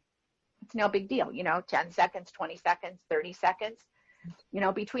like it's no big deal, you know, 10 seconds, 20 seconds, 30 seconds, you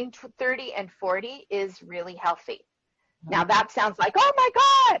know, between 30 and 40 is really healthy. Now that sounds like, oh my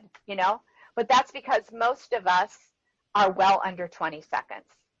God, you know, but that's because most of us are well under 20 seconds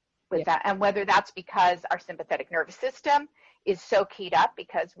with that. And whether that's because our sympathetic nervous system is so keyed up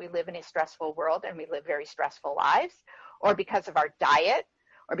because we live in a stressful world and we live very stressful lives, or because of our diet,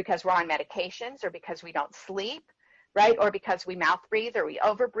 or because we're on medications, or because we don't sleep, right? Or because we mouth breathe or we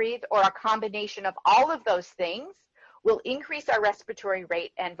overbreathe, or a combination of all of those things will increase our respiratory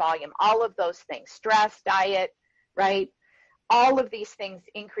rate and volume. All of those things, stress, diet, right? All of these things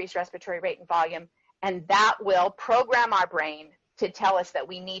increase respiratory rate and volume, and that will program our brain to tell us that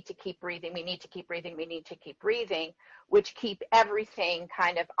we need to keep breathing, we need to keep breathing, we need to keep breathing, which keep everything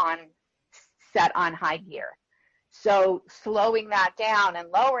kind of set on high gear. So slowing that down and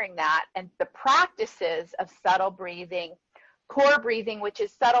lowering that, and the practices of subtle breathing, core breathing, which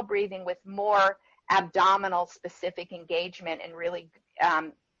is subtle breathing with more abdominal specific engagement and really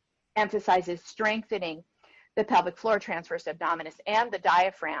emphasizes strengthening the pelvic floor, transverse abdominis, and the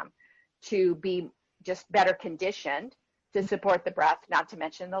diaphragm to be just better conditioned to support the breath, not to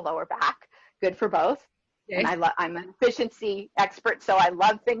mention the lower back. Good for both. Okay. And I'm an efficiency expert, so I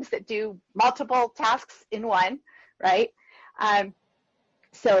love things that do multiple tasks in one, right?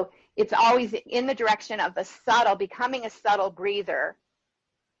 So it's always in the direction of the subtle, becoming a subtle breather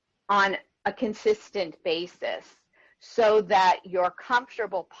on a consistent basis so that your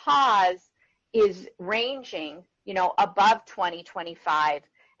comfortable pause is ranging, you know, above 20, 25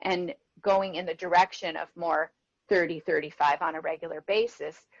 and going in the direction of more 30, 35 on a regular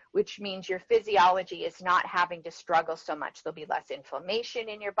basis, which means your physiology is not having to struggle so much. There'll be less inflammation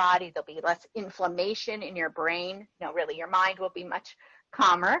in your body. There'll be less inflammation in your brain. No, really, your mind will be much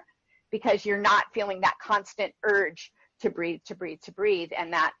calmer because you're not feeling that constant urge to breathe, to breathe, to breathe.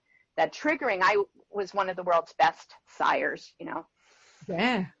 And that triggering, I was one of the world's best sighers, you know.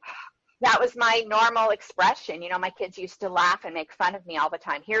 Yeah. That was my normal expression. You know, my kids used to laugh and make fun of me all the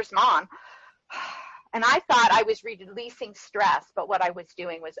time. Here's mom. And I thought I was releasing stress, but what I was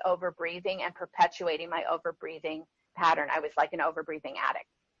doing was over breathing and perpetuating my over breathing pattern. I was like an overbreathing addict.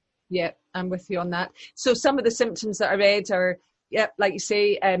 Yeah, I'm with you on that. So some of the symptoms that I read are, yeah, like you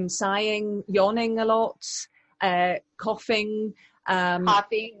say, sighing, yawning a lot, coughing,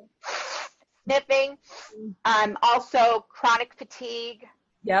 coughing, sniffing, also chronic fatigue.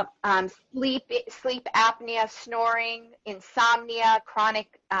 Yep. Sleep apnea, snoring, insomnia,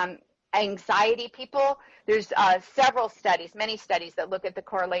 chronic anxiety. There's many studies that look at the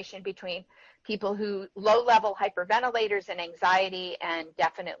correlation between people who low-level hyperventilators and anxiety, and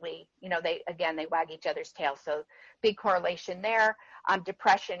definitely, they wag each other's tails. So big correlation there.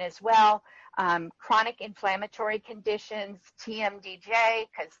 Depression as well. Chronic inflammatory conditions, TMDJ,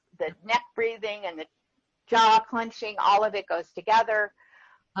 because the neck breathing and the jaw clenching, all of it goes together.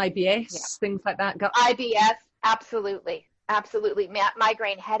 IBS, things like that. IBS, absolutely.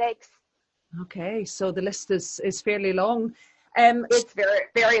 Migraine headaches. Okay, so the list is fairly long. It's very,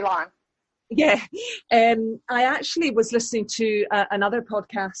 very long. Yeah. I actually was listening to another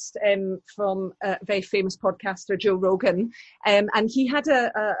podcast from a very famous podcaster, Joe Rogan, and he had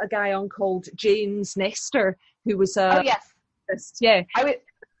a guy on called James Nestor, who was oh yes, yeah. I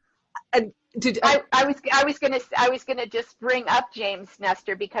was gonna just bring up James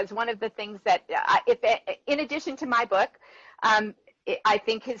Nestor, because one of the things that in addition to my book, I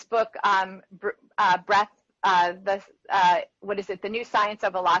think his book Breath, The New Science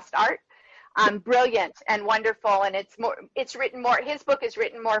of a Lost Art, brilliant and wonderful, and his book is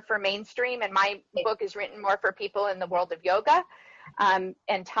written more for mainstream, and my book is written more for people in the world of yoga,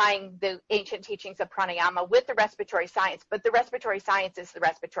 and tying the ancient teachings of pranayama with the respiratory science. But the respiratory science is the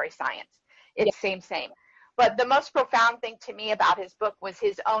respiratory science. It's same. But the most profound thing to me about his book was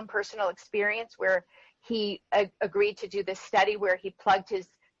his own personal experience, where he agreed to do this study where he plugged his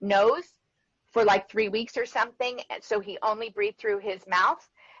nose for like 3 weeks or something. And so he only breathed through his mouth.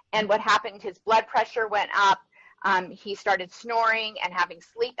 And what happened, his blood pressure went up. He started snoring and having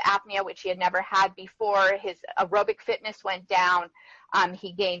sleep apnea, which he had never had before. His aerobic fitness went down.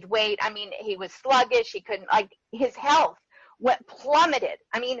 He gained weight. I mean, he was sluggish. He couldn't, his health plummeted.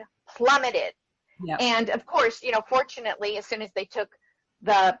 Yep. And of course, fortunately, as soon as they took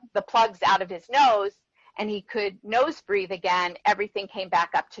the plugs out of his nose and he could nose breathe again, everything came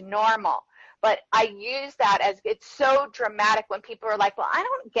back up to normal. But I use that as, it's so dramatic when people are like, well, I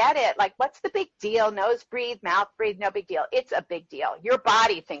don't get it. Like, what's the big deal? Nose breathe, mouth breathe, no big deal. It's a big deal. Your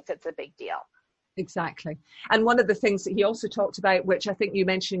body thinks it's a big deal. Exactly. And one of the things that he also talked about, which I think you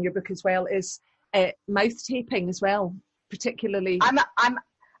mentioned in your book as well, is mouth taping as well, particularly.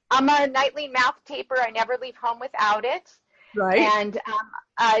 I'm a nightly mouth taper. I never leave home without it. Right. And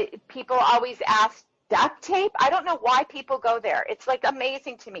people always ask, duct tape? I don't know why people go there. It's like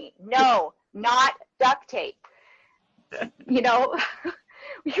amazing to me. No, not duct tape. You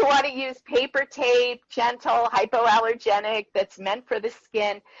want to use paper tape, gentle, hypoallergenic, that's meant for the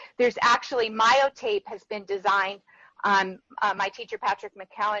skin. There's actually Myotape has been designed. My teacher, Patrick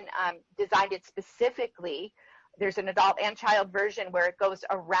McKeown, designed it specifically. There's an adult and child version where it goes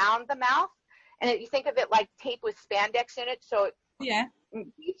around the mouth. And you think of it like tape with spandex in it. So it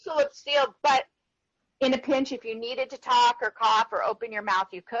keeps the lips sealed, but in a pinch, if you needed to talk or cough or open your mouth,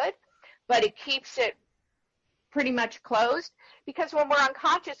 you could, but it keeps it pretty much closed, because when we're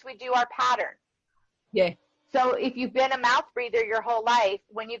unconscious, we do our pattern. Yeah. So if you've been a mouth breather your whole life,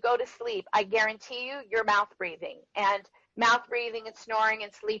 when you go to sleep, I guarantee you're mouth breathing. And mouth breathing and snoring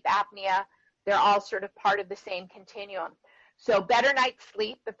and sleep apnea, they're all sort of part of the same continuum. So better night's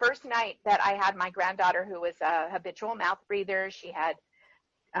sleep. The first night that I had my granddaughter, who was a habitual mouth breather, she had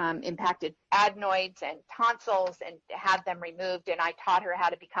impacted adenoids and tonsils and had them removed, and I taught her how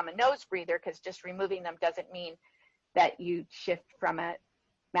to become a nose breather, because just removing them doesn't mean that you shift from a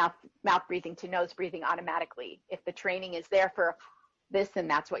mouth breathing to nose breathing automatically. If the training is there for this, then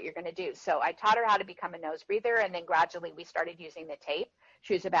that's what you're going to do. So I taught her how to become a nose breather, and then gradually we started using the tape.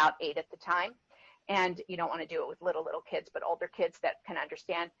 She was about 8 at the time, and you don't want to do it with little kids, but older kids that can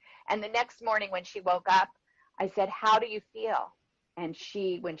understand. And the next morning when she woke up, I said, how do you feel? And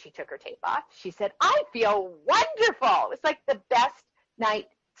when she took her tape off, she said, I feel wonderful. It was like the best night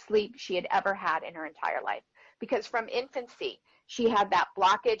sleep she had ever had in her entire life. Because from infancy, she had that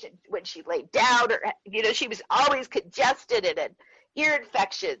blockage, and when she laid down, or, she was always congested and had ear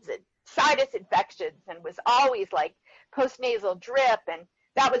infections and sinus infections, and was always like postnasal drip. And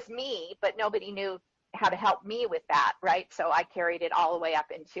that was me, but nobody knew how to help me with that, right? So I carried it all the way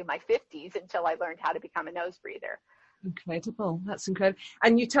up into my 50s until I learned how to become a nose breather. Incredible. That's incredible.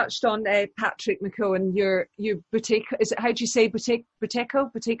 And you touched on Patrick McKeown, your Buteyko. Is it, how do you say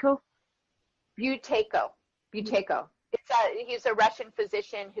Buteyko? Buteyko. He's a Russian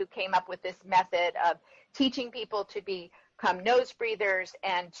physician who came up with this method of teaching people to become nose breathers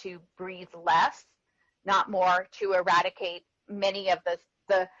and to breathe less, not more, to eradicate many of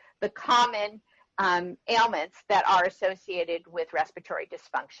the common ailments that are associated with respiratory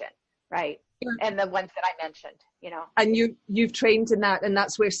dysfunction, right? Yeah. And the ones that I mentioned, And you've trained in that, and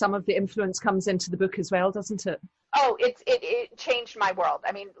that's where some of the influence comes into the book as well, doesn't it? Oh, it changed my world.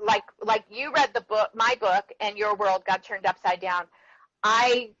 I mean, like you read my book, and your world got turned upside down.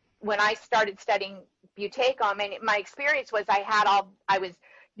 When I started studying Buteyko, I mean, my experience was I was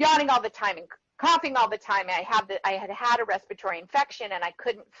yawning all the time and coughing all the time. I had a respiratory infection, and I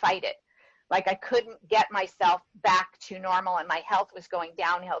couldn't fight it. Like, I couldn't get myself back to normal, and my health was going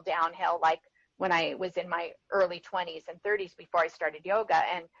downhill, like when I was in my early 20s and 30s before I started yoga.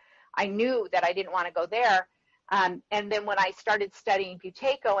 And I knew that I didn't want to go there. And then when I started studying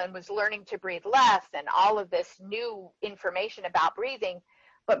Buteyko and was learning to breathe less and all of this new information about breathing,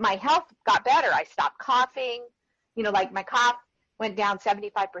 but my health got better. I stopped coughing, like my cough went down 75%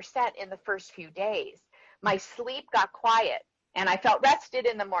 in the first few days. My sleep got quiet, and I felt rested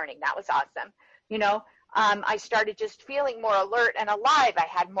in the morning. That was awesome. I started just feeling more alert and alive. I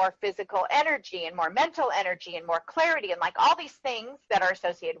had more physical energy and more mental energy and more clarity and like all these things that are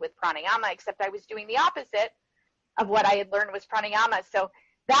associated with pranayama, except I was doing the opposite of what I had learned was pranayama. So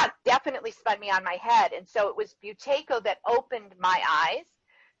that definitely spun me on my head. And so it was Buteyko that opened my eyes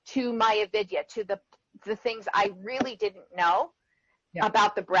to my avidya, to the things I really didn't know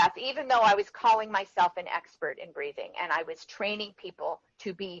about the breath, even though I was calling myself an expert in breathing and I was training people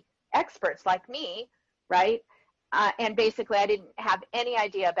to be experts like me, right? And basically I didn't have any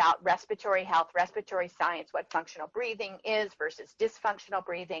idea about respiratory health, respiratory science, what functional breathing is versus dysfunctional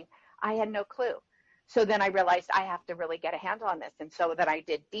breathing. I had no clue. So then I realized I have to really get a handle on this. And so that I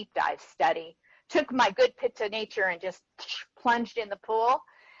did deep dive study, took my good Pitta nature and just plunged in the pool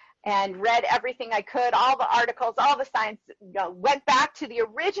and read everything I could, all the articles, all the science, went back to the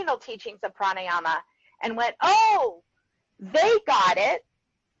original teachings of pranayama and went, oh, they got it.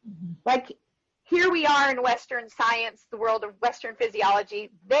 Mm-hmm. Like, here we are in Western science, the world of Western physiology.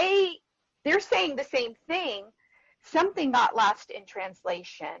 They're saying the same thing. Something got lost in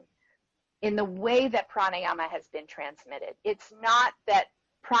translation in the way that pranayama has been transmitted. It's not that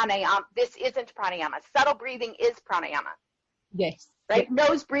pranayama, this isn't pranayama. Subtle breathing is pranayama. Yes. Right?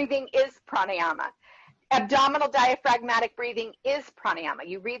 Nose breathing is pranayama. Abdominal diaphragmatic breathing is pranayama.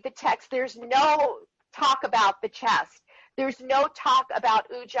 You read the text, there's no talk about the chest. There's no talk about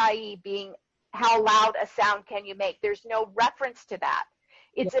ujjayi being how loud a sound can you make. There's no reference to that.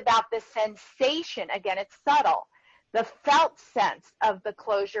 It's about the sensation. Again, it's subtle. The felt sense of the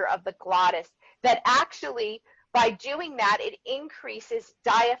closure of the glottis that actually, by doing that, it increases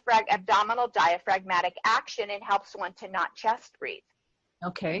abdominal diaphragmatic action and helps one to not chest breathe.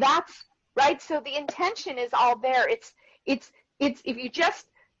 Okay. That's right. So the intention is all there. It's if you just,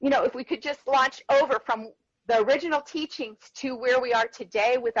 if we could just launch over from the original teachings to where we are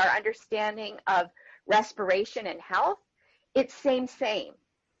today with our understanding of respiration and health, it's same.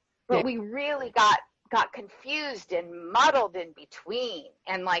 But we really got confused and muddled in between,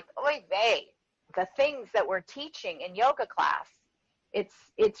 and like, oy vey, the things that we're teaching in yoga class,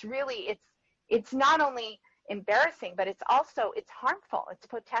 it's really not only embarrassing, but it's harmful. It's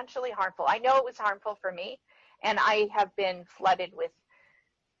potentially harmful. I know it was harmful for me, and I have been flooded with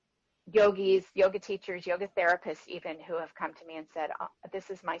yogis, yoga teachers, yoga therapists even, who have come to me and said, oh, this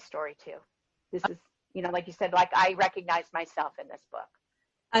is my story too. This is, like you said, like, I recognize myself in this book.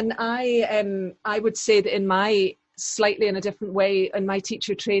 And I would say that in my, slightly in a different way, in my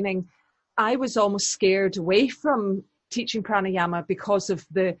teacher training, I was almost scared away from teaching pranayama because of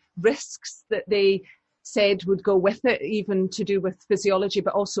the risks that they said would go with it, even to do with physiology,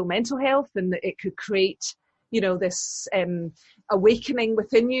 but also mental health, and that it could create, this awakening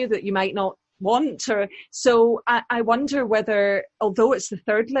within you that you might not want. So I wonder whether, although it's the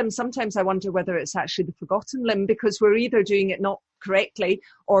third limb, sometimes I wonder whether it's actually the forgotten limb, because we're either doing it not correctly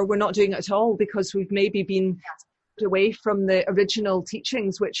or we're not doing it at all because we've maybe been away from the original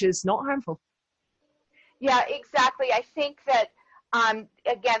teachings, which is not harmful. Yeah, exactly. I think that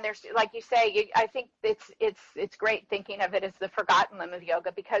again, there's, like you say, I think it's great thinking of it as the forgotten limb of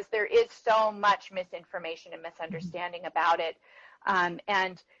yoga, because there is so much misinformation and misunderstanding about it.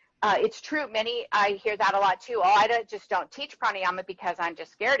 And it's true. I hear that a lot too. Oh, I just don't teach pranayama because I'm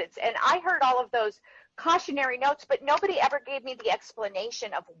just scared. And I heard all of those cautionary notes, but nobody ever gave me the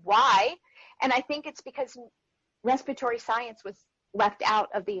explanation of why. And I think it's because respiratory science was left out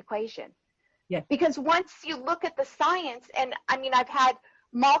of the equation. Yeah. Because once you look at the science, and I mean, I've had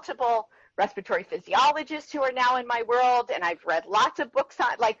multiple respiratory physiologists who are now in my world, and I've read lots of books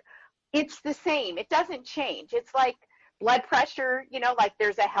on, like, it's the same. It doesn't change. It's like blood pressure, you know, like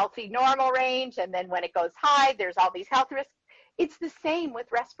there's a healthy normal range, and then when it goes high, there's all these health risks. It's the same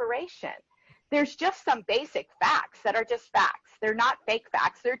with respiration. There's just some basic facts that are just facts. They're not fake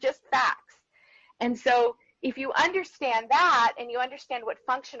facts. They're just facts. And so if you understand that, and you understand what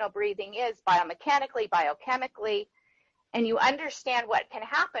functional breathing is biomechanically, biochemically, and you understand what can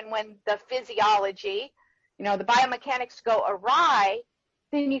happen when the physiology, you know, the biomechanics go awry,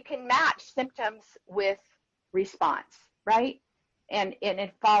 then you can match symptoms with response, right? And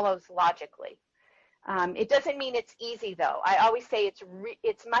it follows logically. It doesn't mean it's easy, though. I always say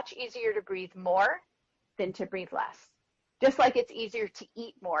it's much easier to breathe more than to breathe less. Just like it's easier to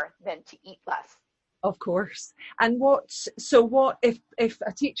eat more than to eat less. Of course. And what if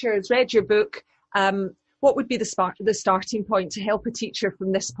a teacher has read your book, what would be the starting point to help a teacher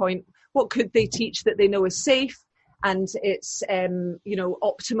from this point? What could they teach that they know is safe and it's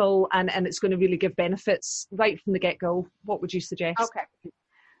optimal and it's going to really give benefits right from the get-go? What would you suggest? Okay.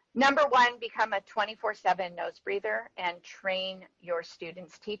 Number one, become a 24/7 nose breather and train your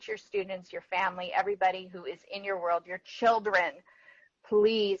students. Teach your students, your family, everybody who is in your world, your children.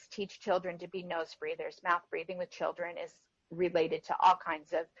 Please teach children to be nose breathers. Mouth breathing with children is related to all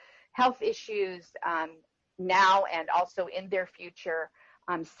kinds of health issues now and also in their future,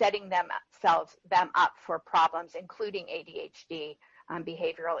 setting them up for problems, including ADHD,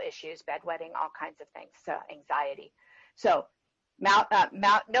 behavioral issues, bedwetting, all kinds of things, so anxiety. So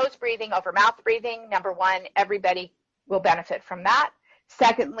nose breathing over mouth breathing, number one, everybody will benefit from that.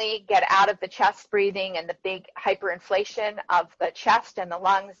 Secondly, get out of the chest breathing and the big hyperinflation of the chest and the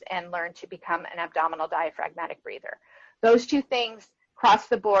lungs and learn to become an abdominal diaphragmatic breather. Those two things, cross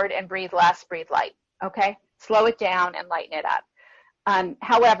the board and breathe less, breathe light, okay? Slow it down and lighten it up.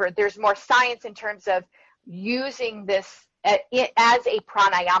 However, there's more science in terms of using this as a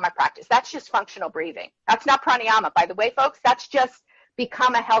pranayama practice. That's just functional breathing. That's not pranayama, by the way, folks. That's just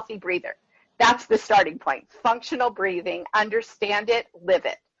become a healthy breather. That's the starting point. Functional breathing, understand it, live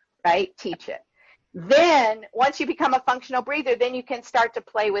it, right? Teach it. Then once you become a functional breather, then you can start to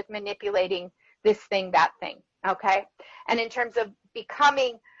play with manipulating this thing, that thing, okay? And in terms of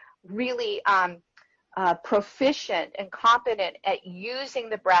becoming really proficient and competent at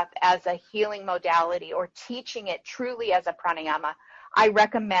using the breath as a healing modality or teaching it truly as a pranayama, I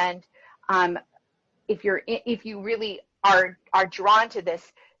recommend if you really are drawn to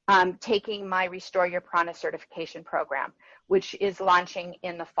this, taking my Restore Your Prana certification program, which is launching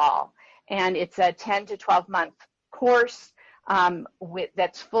in the fall. And it's a 10 to 12 month course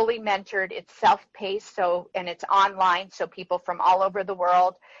that's fully mentored. It's self-paced, and it's online, so people from all over the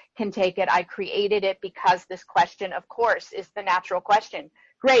world can take it. I created it because this question, of course, is the natural question.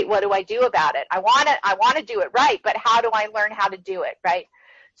 Great, what do I do about it? I want to do it right, but how do I learn how to do it, right?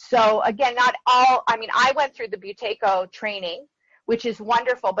 So again, I went through the Buteyko training, which is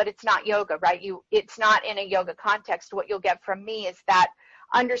wonderful, but it's not yoga, right? It's not in a yoga context. What you'll get from me is that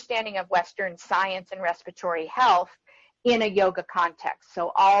understanding of Western science and respiratory health in a yoga context.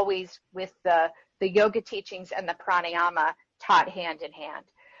 So always with the yoga teachings and the pranayama taught hand in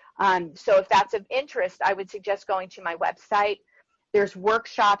hand. So if that's of interest, I would suggest going to my website. There's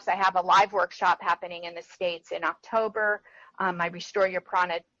workshops. I have a live workshop happening in the States in October. My Restore Your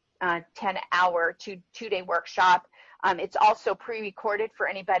Prana 10-hour, two-day workshop. It's also pre-recorded for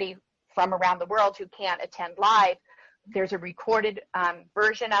anybody from around the world who can't attend live. There's a recorded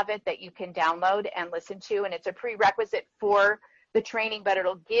version of it that you can download and listen to, and it's a prerequisite for the training, but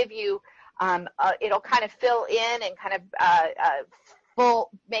it'll give you, it'll kind of fill in and kind of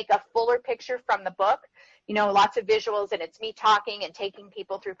make a fuller picture from the book. You know, lots of visuals, and it's me talking and taking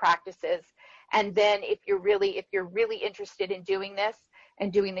people through practices. And then if you're really interested in doing this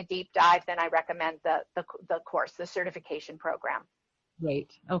and doing the deep dive, then I recommend the course, the certification program.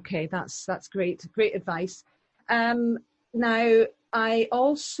 Great. Okay, that's great. Great advice. Now, I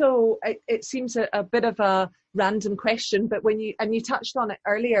also, it seems a bit of a random question, but you touched on it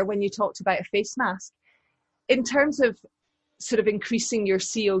earlier when you talked about a face mask. In terms of sort of increasing your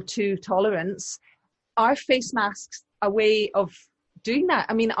CO2 tolerance, are face masks a way of doing that?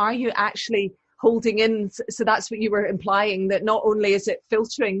 I mean, are you actually holding in? So that's what you were implying, that not only is it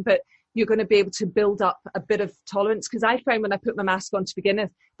filtering, but you're going to be able to build up a bit of tolerance. Because I found when I put my mask on to begin with,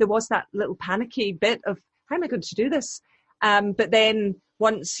 there was that little panicky bit of, how am I going to do this? But then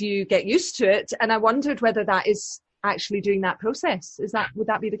once you get used to it, and I wondered whether that is actually doing that process. Would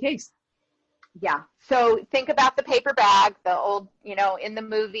that be the case? Yeah. So think about the paper bag, the old, in the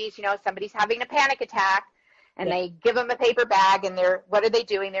movies, somebody's having a panic attack And they give them a paper bag, and what are they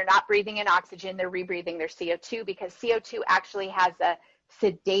doing? They're not breathing in oxygen, they're rebreathing their CO2, because CO2 actually has a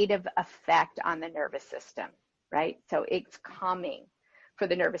sedative effect on the nervous system, right? So it's calming for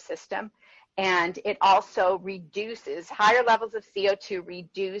the nervous system. And it also reduces, higher levels of CO2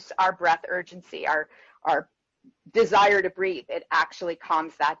 reduce our breath urgency, our desire to breathe. It actually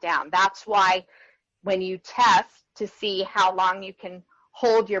calms that down. That's why when you test to see how long you can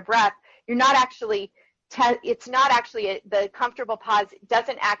hold your breath, you're not actually, it's not actually, the comfortable pause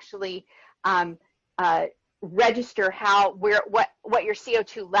doesn't actually register what your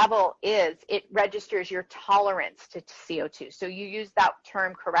CO2 level is. It registers your tolerance to CO2. So you use that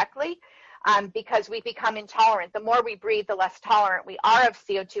term correctly, because we become intolerant. The more we breathe, the less tolerant we are of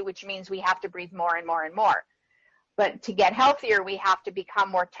CO2, which means we have to breathe more and more and more. But to get healthier, we have to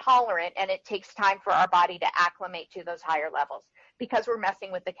become more tolerant, and it takes time for our body to acclimate to those higher levels because we're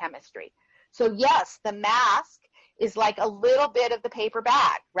messing with the chemistry. So yes, the mask is like a little bit of the paper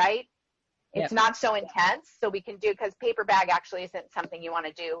bag, right? It's not so intense, so we can do, because paper bag actually isn't something you want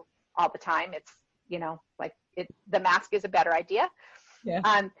to do all the time. It's, like the mask is a better idea. Yeah.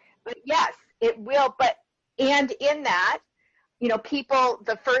 But yes, it will. And in that, people,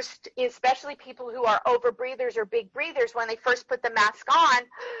 especially people who are over breathers or big breathers, when they first put the mask on,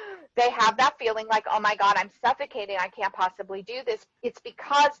 they have that feeling like, oh my God, I'm suffocating, I can't possibly do this. It's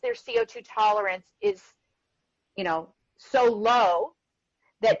because their CO2 tolerance is, so low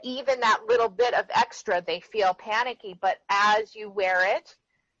that even that little bit of extra, they feel panicky. But as you wear it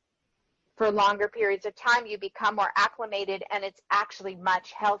for longer periods of time, you become more acclimated, and it's actually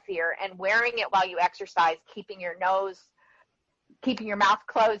much healthier. And wearing it while you exercise, keeping your mouth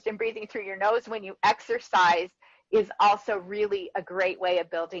closed and breathing through your nose when you exercise is also really a great way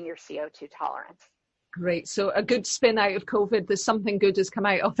of building your CO2 tolerance. Great. So a good spin out of COVID, there's something good has come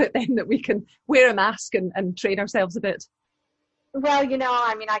out of it then, that we can wear a mask and train ourselves a bit. Well,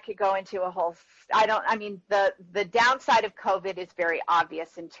 I could go into the downside of COVID is very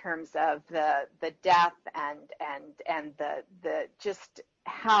obvious in terms of the death and the just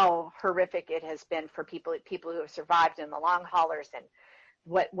how horrific it has been for people who have survived, and the long haulers, and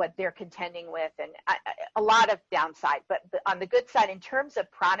what they're contending with, and a lot of downside. But on the good side, in terms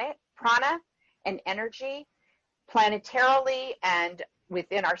of prana and energy, planetarily and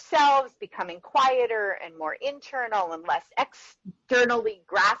within ourselves, becoming quieter and more internal and less externally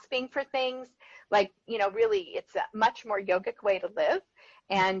grasping for things, really it's a much more yogic way to live.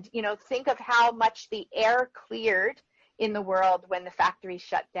 And, think of how much the air cleared in the world when the factories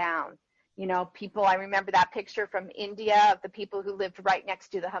shut down. I remember that picture from India of the people who lived right next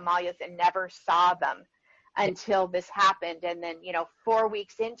to the Himalayas and never saw them until this happened. And then, 4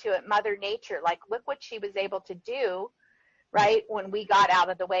 weeks into it, Mother Nature, look what she was able to do, right, when we got out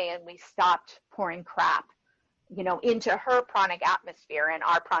of the way and we stopped pouring crap, into her pranic atmosphere and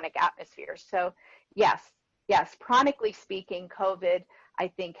our pranic atmosphere. So yes, pranically speaking, COVID, I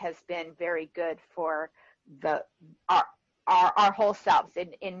think, has been very good for our whole selves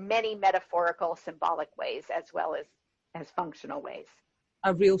in many metaphorical, symbolic ways, as well as functional ways.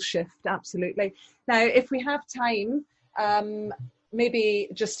 A real shift, absolutely. Now, if we have time, maybe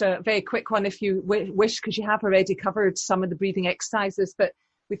just a very quick one if you wish, because you have already covered some of the breathing exercises, but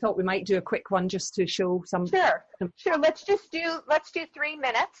we thought we might do a quick one just to show some. Sure. Let's do 3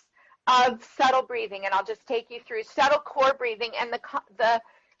 minutes of subtle breathing, and I'll just take you through subtle core breathing and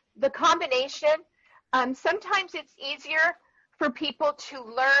the combination. Sometimes it's easier for people to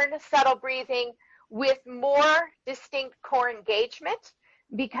learn subtle breathing with more distinct core engagement,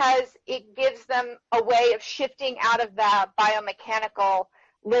 because it gives them a way of shifting out of the biomechanical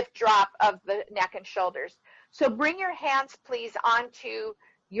lift drop of the neck and shoulders. So bring your hands, please, onto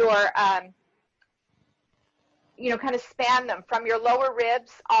your, kind of span them from your lower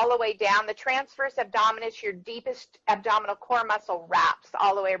ribs all the way down. The transverse abdominis, your deepest abdominal core muscle, wraps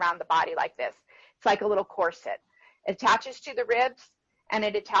all the way around the body like this. It's like a little corset. It attaches to the ribs, and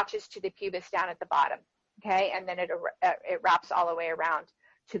it attaches to the pubis down at the bottom, okay? And then it wraps all the way around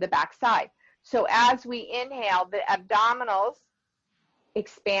to the back side. So as we inhale, the abdominals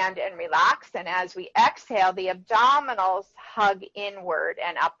expand and relax, and as we exhale, the abdominals hug inward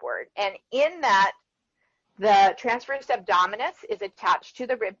and upward. And in that, the transverse abdominis is attached to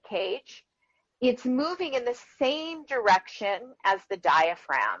the rib cage. It's moving in the same direction as the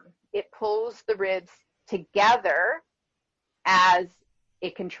diaphragm. It pulls the ribs together as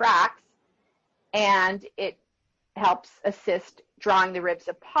it contracts, and it helps assist drawing the ribs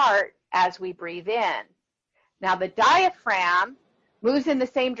apart as we breathe in. Now the diaphragm moves in the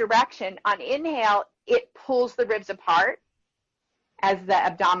same direction. On inhale, it pulls the ribs apart as the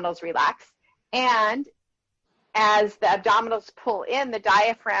abdominals relax, and as the abdominals pull in, the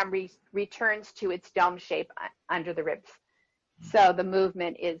diaphragm returns to its dome shape under the ribs. So the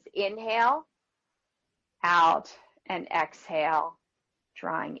movement is inhale, out, and exhale,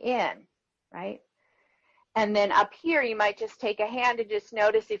 drawing in, right? And then up here, you might just take a hand and just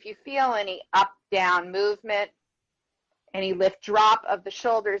notice if you feel any up-down movement, any lift drop of the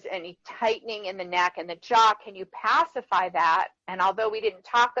shoulders, any tightening in the neck and the jaw. Can you pacify that? And although we didn't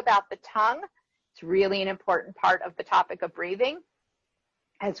talk about the tongue, it's really an important part of the topic of breathing,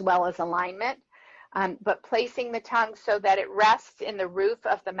 as well as alignment. But placing the tongue so that it rests in the roof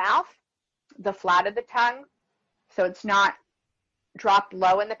of the mouth, the flat of the tongue, so it's not dropped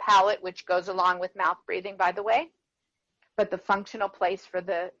low in the palate, which goes along with mouth breathing, by the way. But the functional place for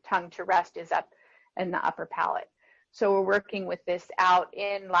the tongue to rest is up in the upper palate. So we're working with this out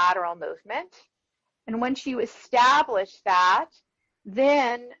in lateral movement. And once you establish that,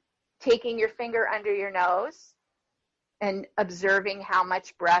 then taking your finger under your nose and observing how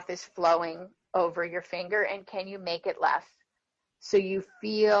much breath is flowing over your finger, and can you make it less so you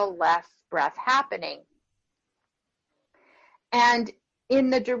feel less breath happening. And in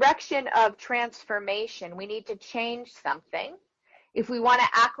the direction of transformation, we need to change something. If we want to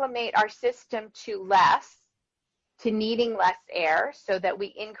acclimate our system to needing less air so that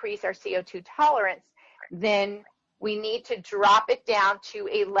we increase our CO2 tolerance, then we need to drop it down to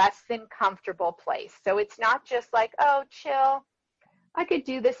a less than comfortable place. So it's not just like, oh, chill, I could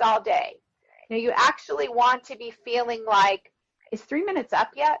do this all day. Now, you actually want to be feeling like, is 3 minutes up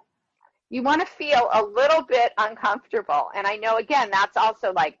yet? You want to feel a little bit uncomfortable. And I know, again, that's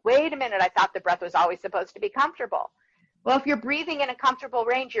also like, wait a minute, I thought the breath was always supposed to be comfortable. Well, if you're breathing in a comfortable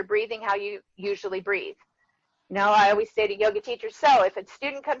range, you're breathing how you usually breathe. You know, I always say to yoga teachers, so if a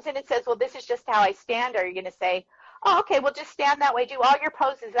student comes in and says, well, this is just how I stand, are you going to say, oh, okay, well, just stand that way, do all your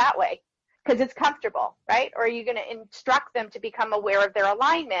poses that way because it's comfortable, right? Or are you going to instruct them to become aware of their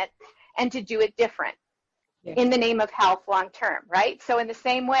alignment and to do it different in the name of health long term, right? So in the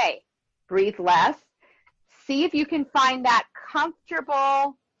same way, breathe less. See if you can find that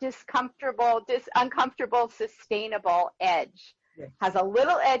comfortable, uncomfortable, sustainable edge. Has a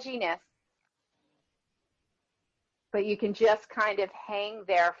little edginess, but you can just kind of hang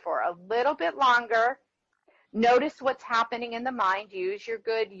there for a little bit longer. Notice what's happening in the mind. Use your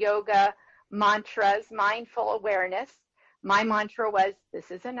good yoga mantras, mindful awareness. My mantra was,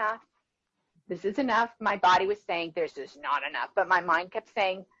 this is enough. This is enough. My body was saying, this is not enough. But my mind kept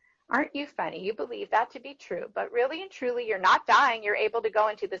saying, aren't you funny? You believe that to be true. But really and truly, you're not dying. You're able to go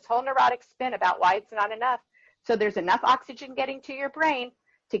into this whole neurotic spin about why it's not enough. So there's enough oxygen getting to your brain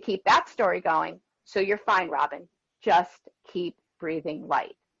to keep that story going. So you're fine, Robin. Just keep breathing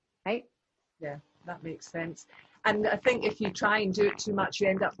light, right? Yeah, that makes sense. And I think if you try and do it too much, you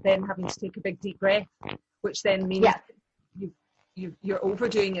end up then having to take a big deep breath, which then means you're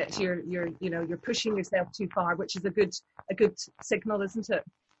overdoing it. You're pushing yourself too far, which is a good signal, isn't it?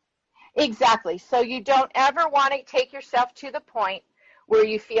 Exactly. So you don't ever want to take yourself to the point where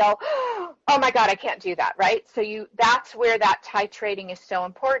you feel, oh my God, I can't do that, right? So that's where that titrating is so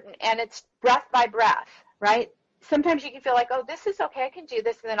important. And it's breath by breath, right? Sometimes you can feel like, oh, this is okay, I can do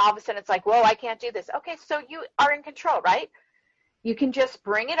this. And then all of a sudden it's like, whoa, I can't do this. Okay, so you are in control, right? You can just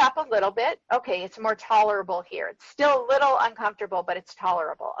bring it up a little bit. Okay, it's more tolerable here. It's still a little uncomfortable, but it's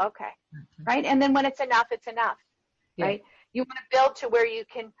tolerable. Okay, right? And then when it's enough, right? You want to build to where you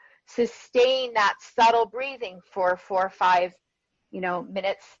can sustain that subtle breathing for 4 or 5,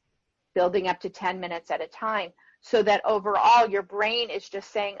 minutes, building up to 10 minutes at a time, so that overall your brain is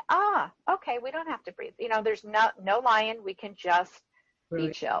just saying, okay, we don't have to breathe. There's no lion. We can just be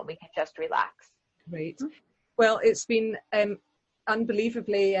chill. We can just relax. Right. Well, it's been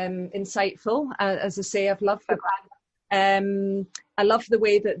unbelievably insightful. As I say, I've loved I love the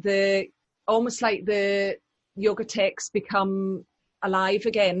way that almost like the yoga texts become alive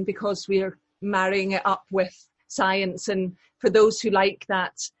again, because we're marrying it up with science. And for those who like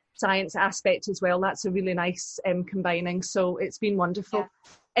that science aspect as well, that's a really nice combining. So it's been wonderful.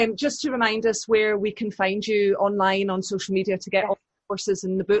 Just to remind us where we can find you online on social media to get all the courses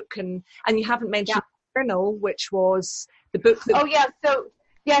in the book, and you haven't mentioned the journal, which was the book that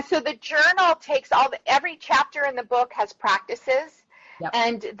so the journal takes every chapter in the book has practices,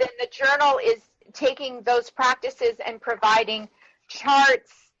 and then the journal is taking those practices and providing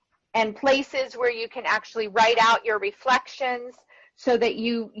charts and places where you can actually write out your reflections, so that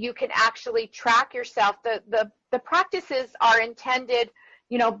you can actually track yourself. The practices are intended,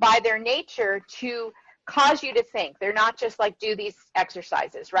 by their nature to cause you to think. They're not just like do these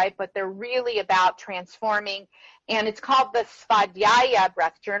exercises, right? But they're really about transforming. And it's called the Svadhyaya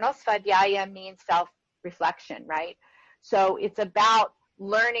breath journal. Svadhyaya means reflection, right? So it's about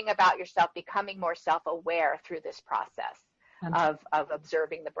learning about yourself, becoming more self-aware through this process of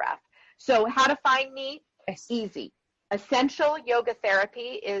observing the breath. So how to find me? Yes. Easy. Essential Yoga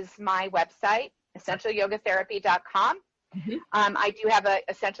Therapy is my website, essentialyogatherapy.com. Mm-hmm. I do have a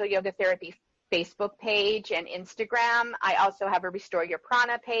Essential Yoga Therapy Facebook page and Instagram. I also have a Restore Your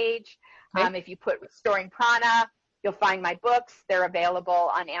Prana page. Okay. If you put Restoring Prana, you'll find my books. They're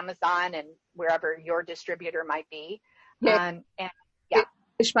available on Amazon and wherever your distributor might be. Yeah. And yeah.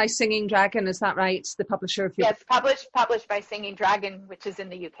 Published by Singing Dragon, is that right? The publisher of your... Yes, published by Singing Dragon, which is in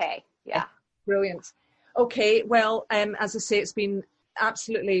the UK. Yeah. Brilliant. Okay, well, as I say, it's been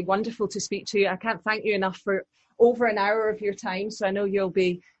absolutely wonderful to speak to you. I can't thank you enough for over an hour of your time, so I know you'll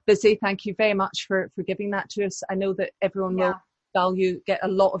be busy. Thank you very much for giving that to us. I know that everyone will get a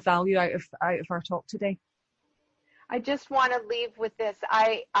lot of value out of our talk today. I just want to leave with this.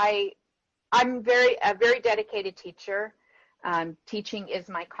 I'm a very dedicated teacher. Teaching is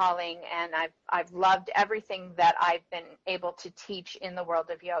my calling, and I've loved everything that I've been able to teach in the world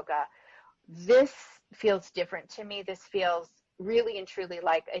of yoga. This feels different to me. This feels really and truly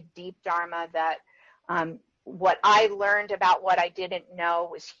like a deep dharma that what I learned about what I didn't know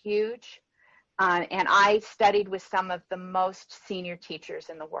was huge. And I studied with some of the most senior teachers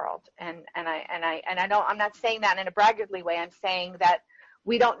in the world. And I don't, I'm not saying that in a braggartly way. I'm saying that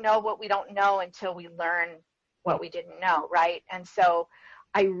we don't know what we don't know until we learn what we didn't know, right? And so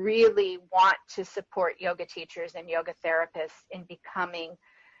I really want to support yoga teachers and yoga therapists in becoming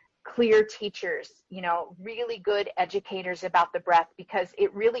clear teachers, really good educators about the breath, because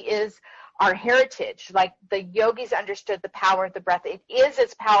it really is our heritage. Like the yogis understood the power of the breath. It is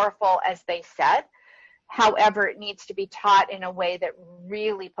as powerful as they said. However, it needs to be taught in a way that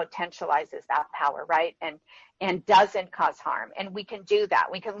really potentializes that power, right? And doesn't cause harm. And we can do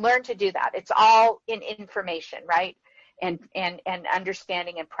that. We can learn to do that. It's all in information, right? And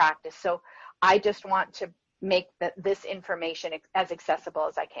understanding and practice. So I just want to make this information as accessible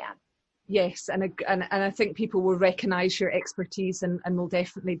as I can. Yes, and I think people will recognise your expertise and will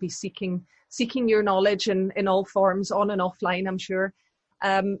definitely be seeking your knowledge in all forms, on and offline, I'm sure.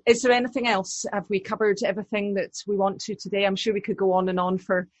 Is there anything else? Have we covered everything that we want to today? I'm sure we could go on and on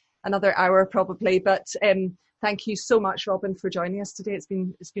for another hour probably, but thank you so much, Robin, for joining us today. It's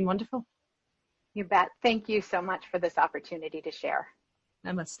been wonderful. You bet. Thank you so much for this opportunity to share.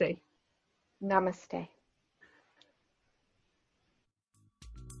 Namaste. Namaste.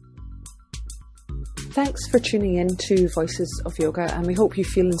 Thanks for tuning in to Voices of Yoga, and we hope you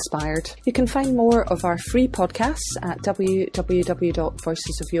feel inspired. You can find more of our free podcasts at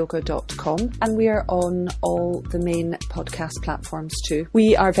www.voicesofyoga.com, and we are on all the main podcast platforms too.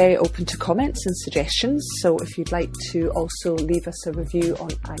 We are very open to comments and suggestions, so if you'd like to also leave us a review on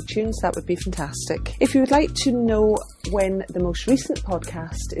iTunes, that would be fantastic. If you would like to know when the most recent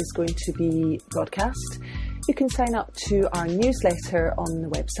podcast is going to be broadcast, you can sign up to our newsletter on the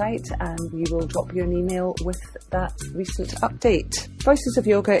website, and we will drop you an email with that recent update. Voices of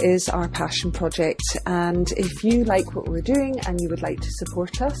Yoga is our passion project, and if you like what we're doing and you would like to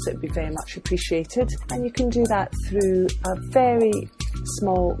support us, it would be very much appreciated. And you can do that through a very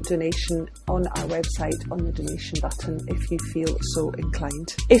small donation on our website on the donation button if you feel so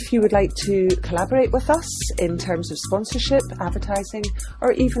inclined. If you would like to collaborate with us in terms of sponsorship, advertising,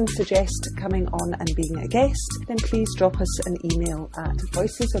 or even suggest coming on and being a guest, then please drop us an email at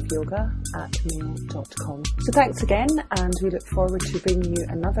voicesofyoga@mail.com. So thanks again, and we look forward to bringing you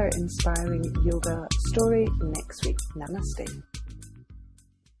another inspiring yoga story next week. Namaste.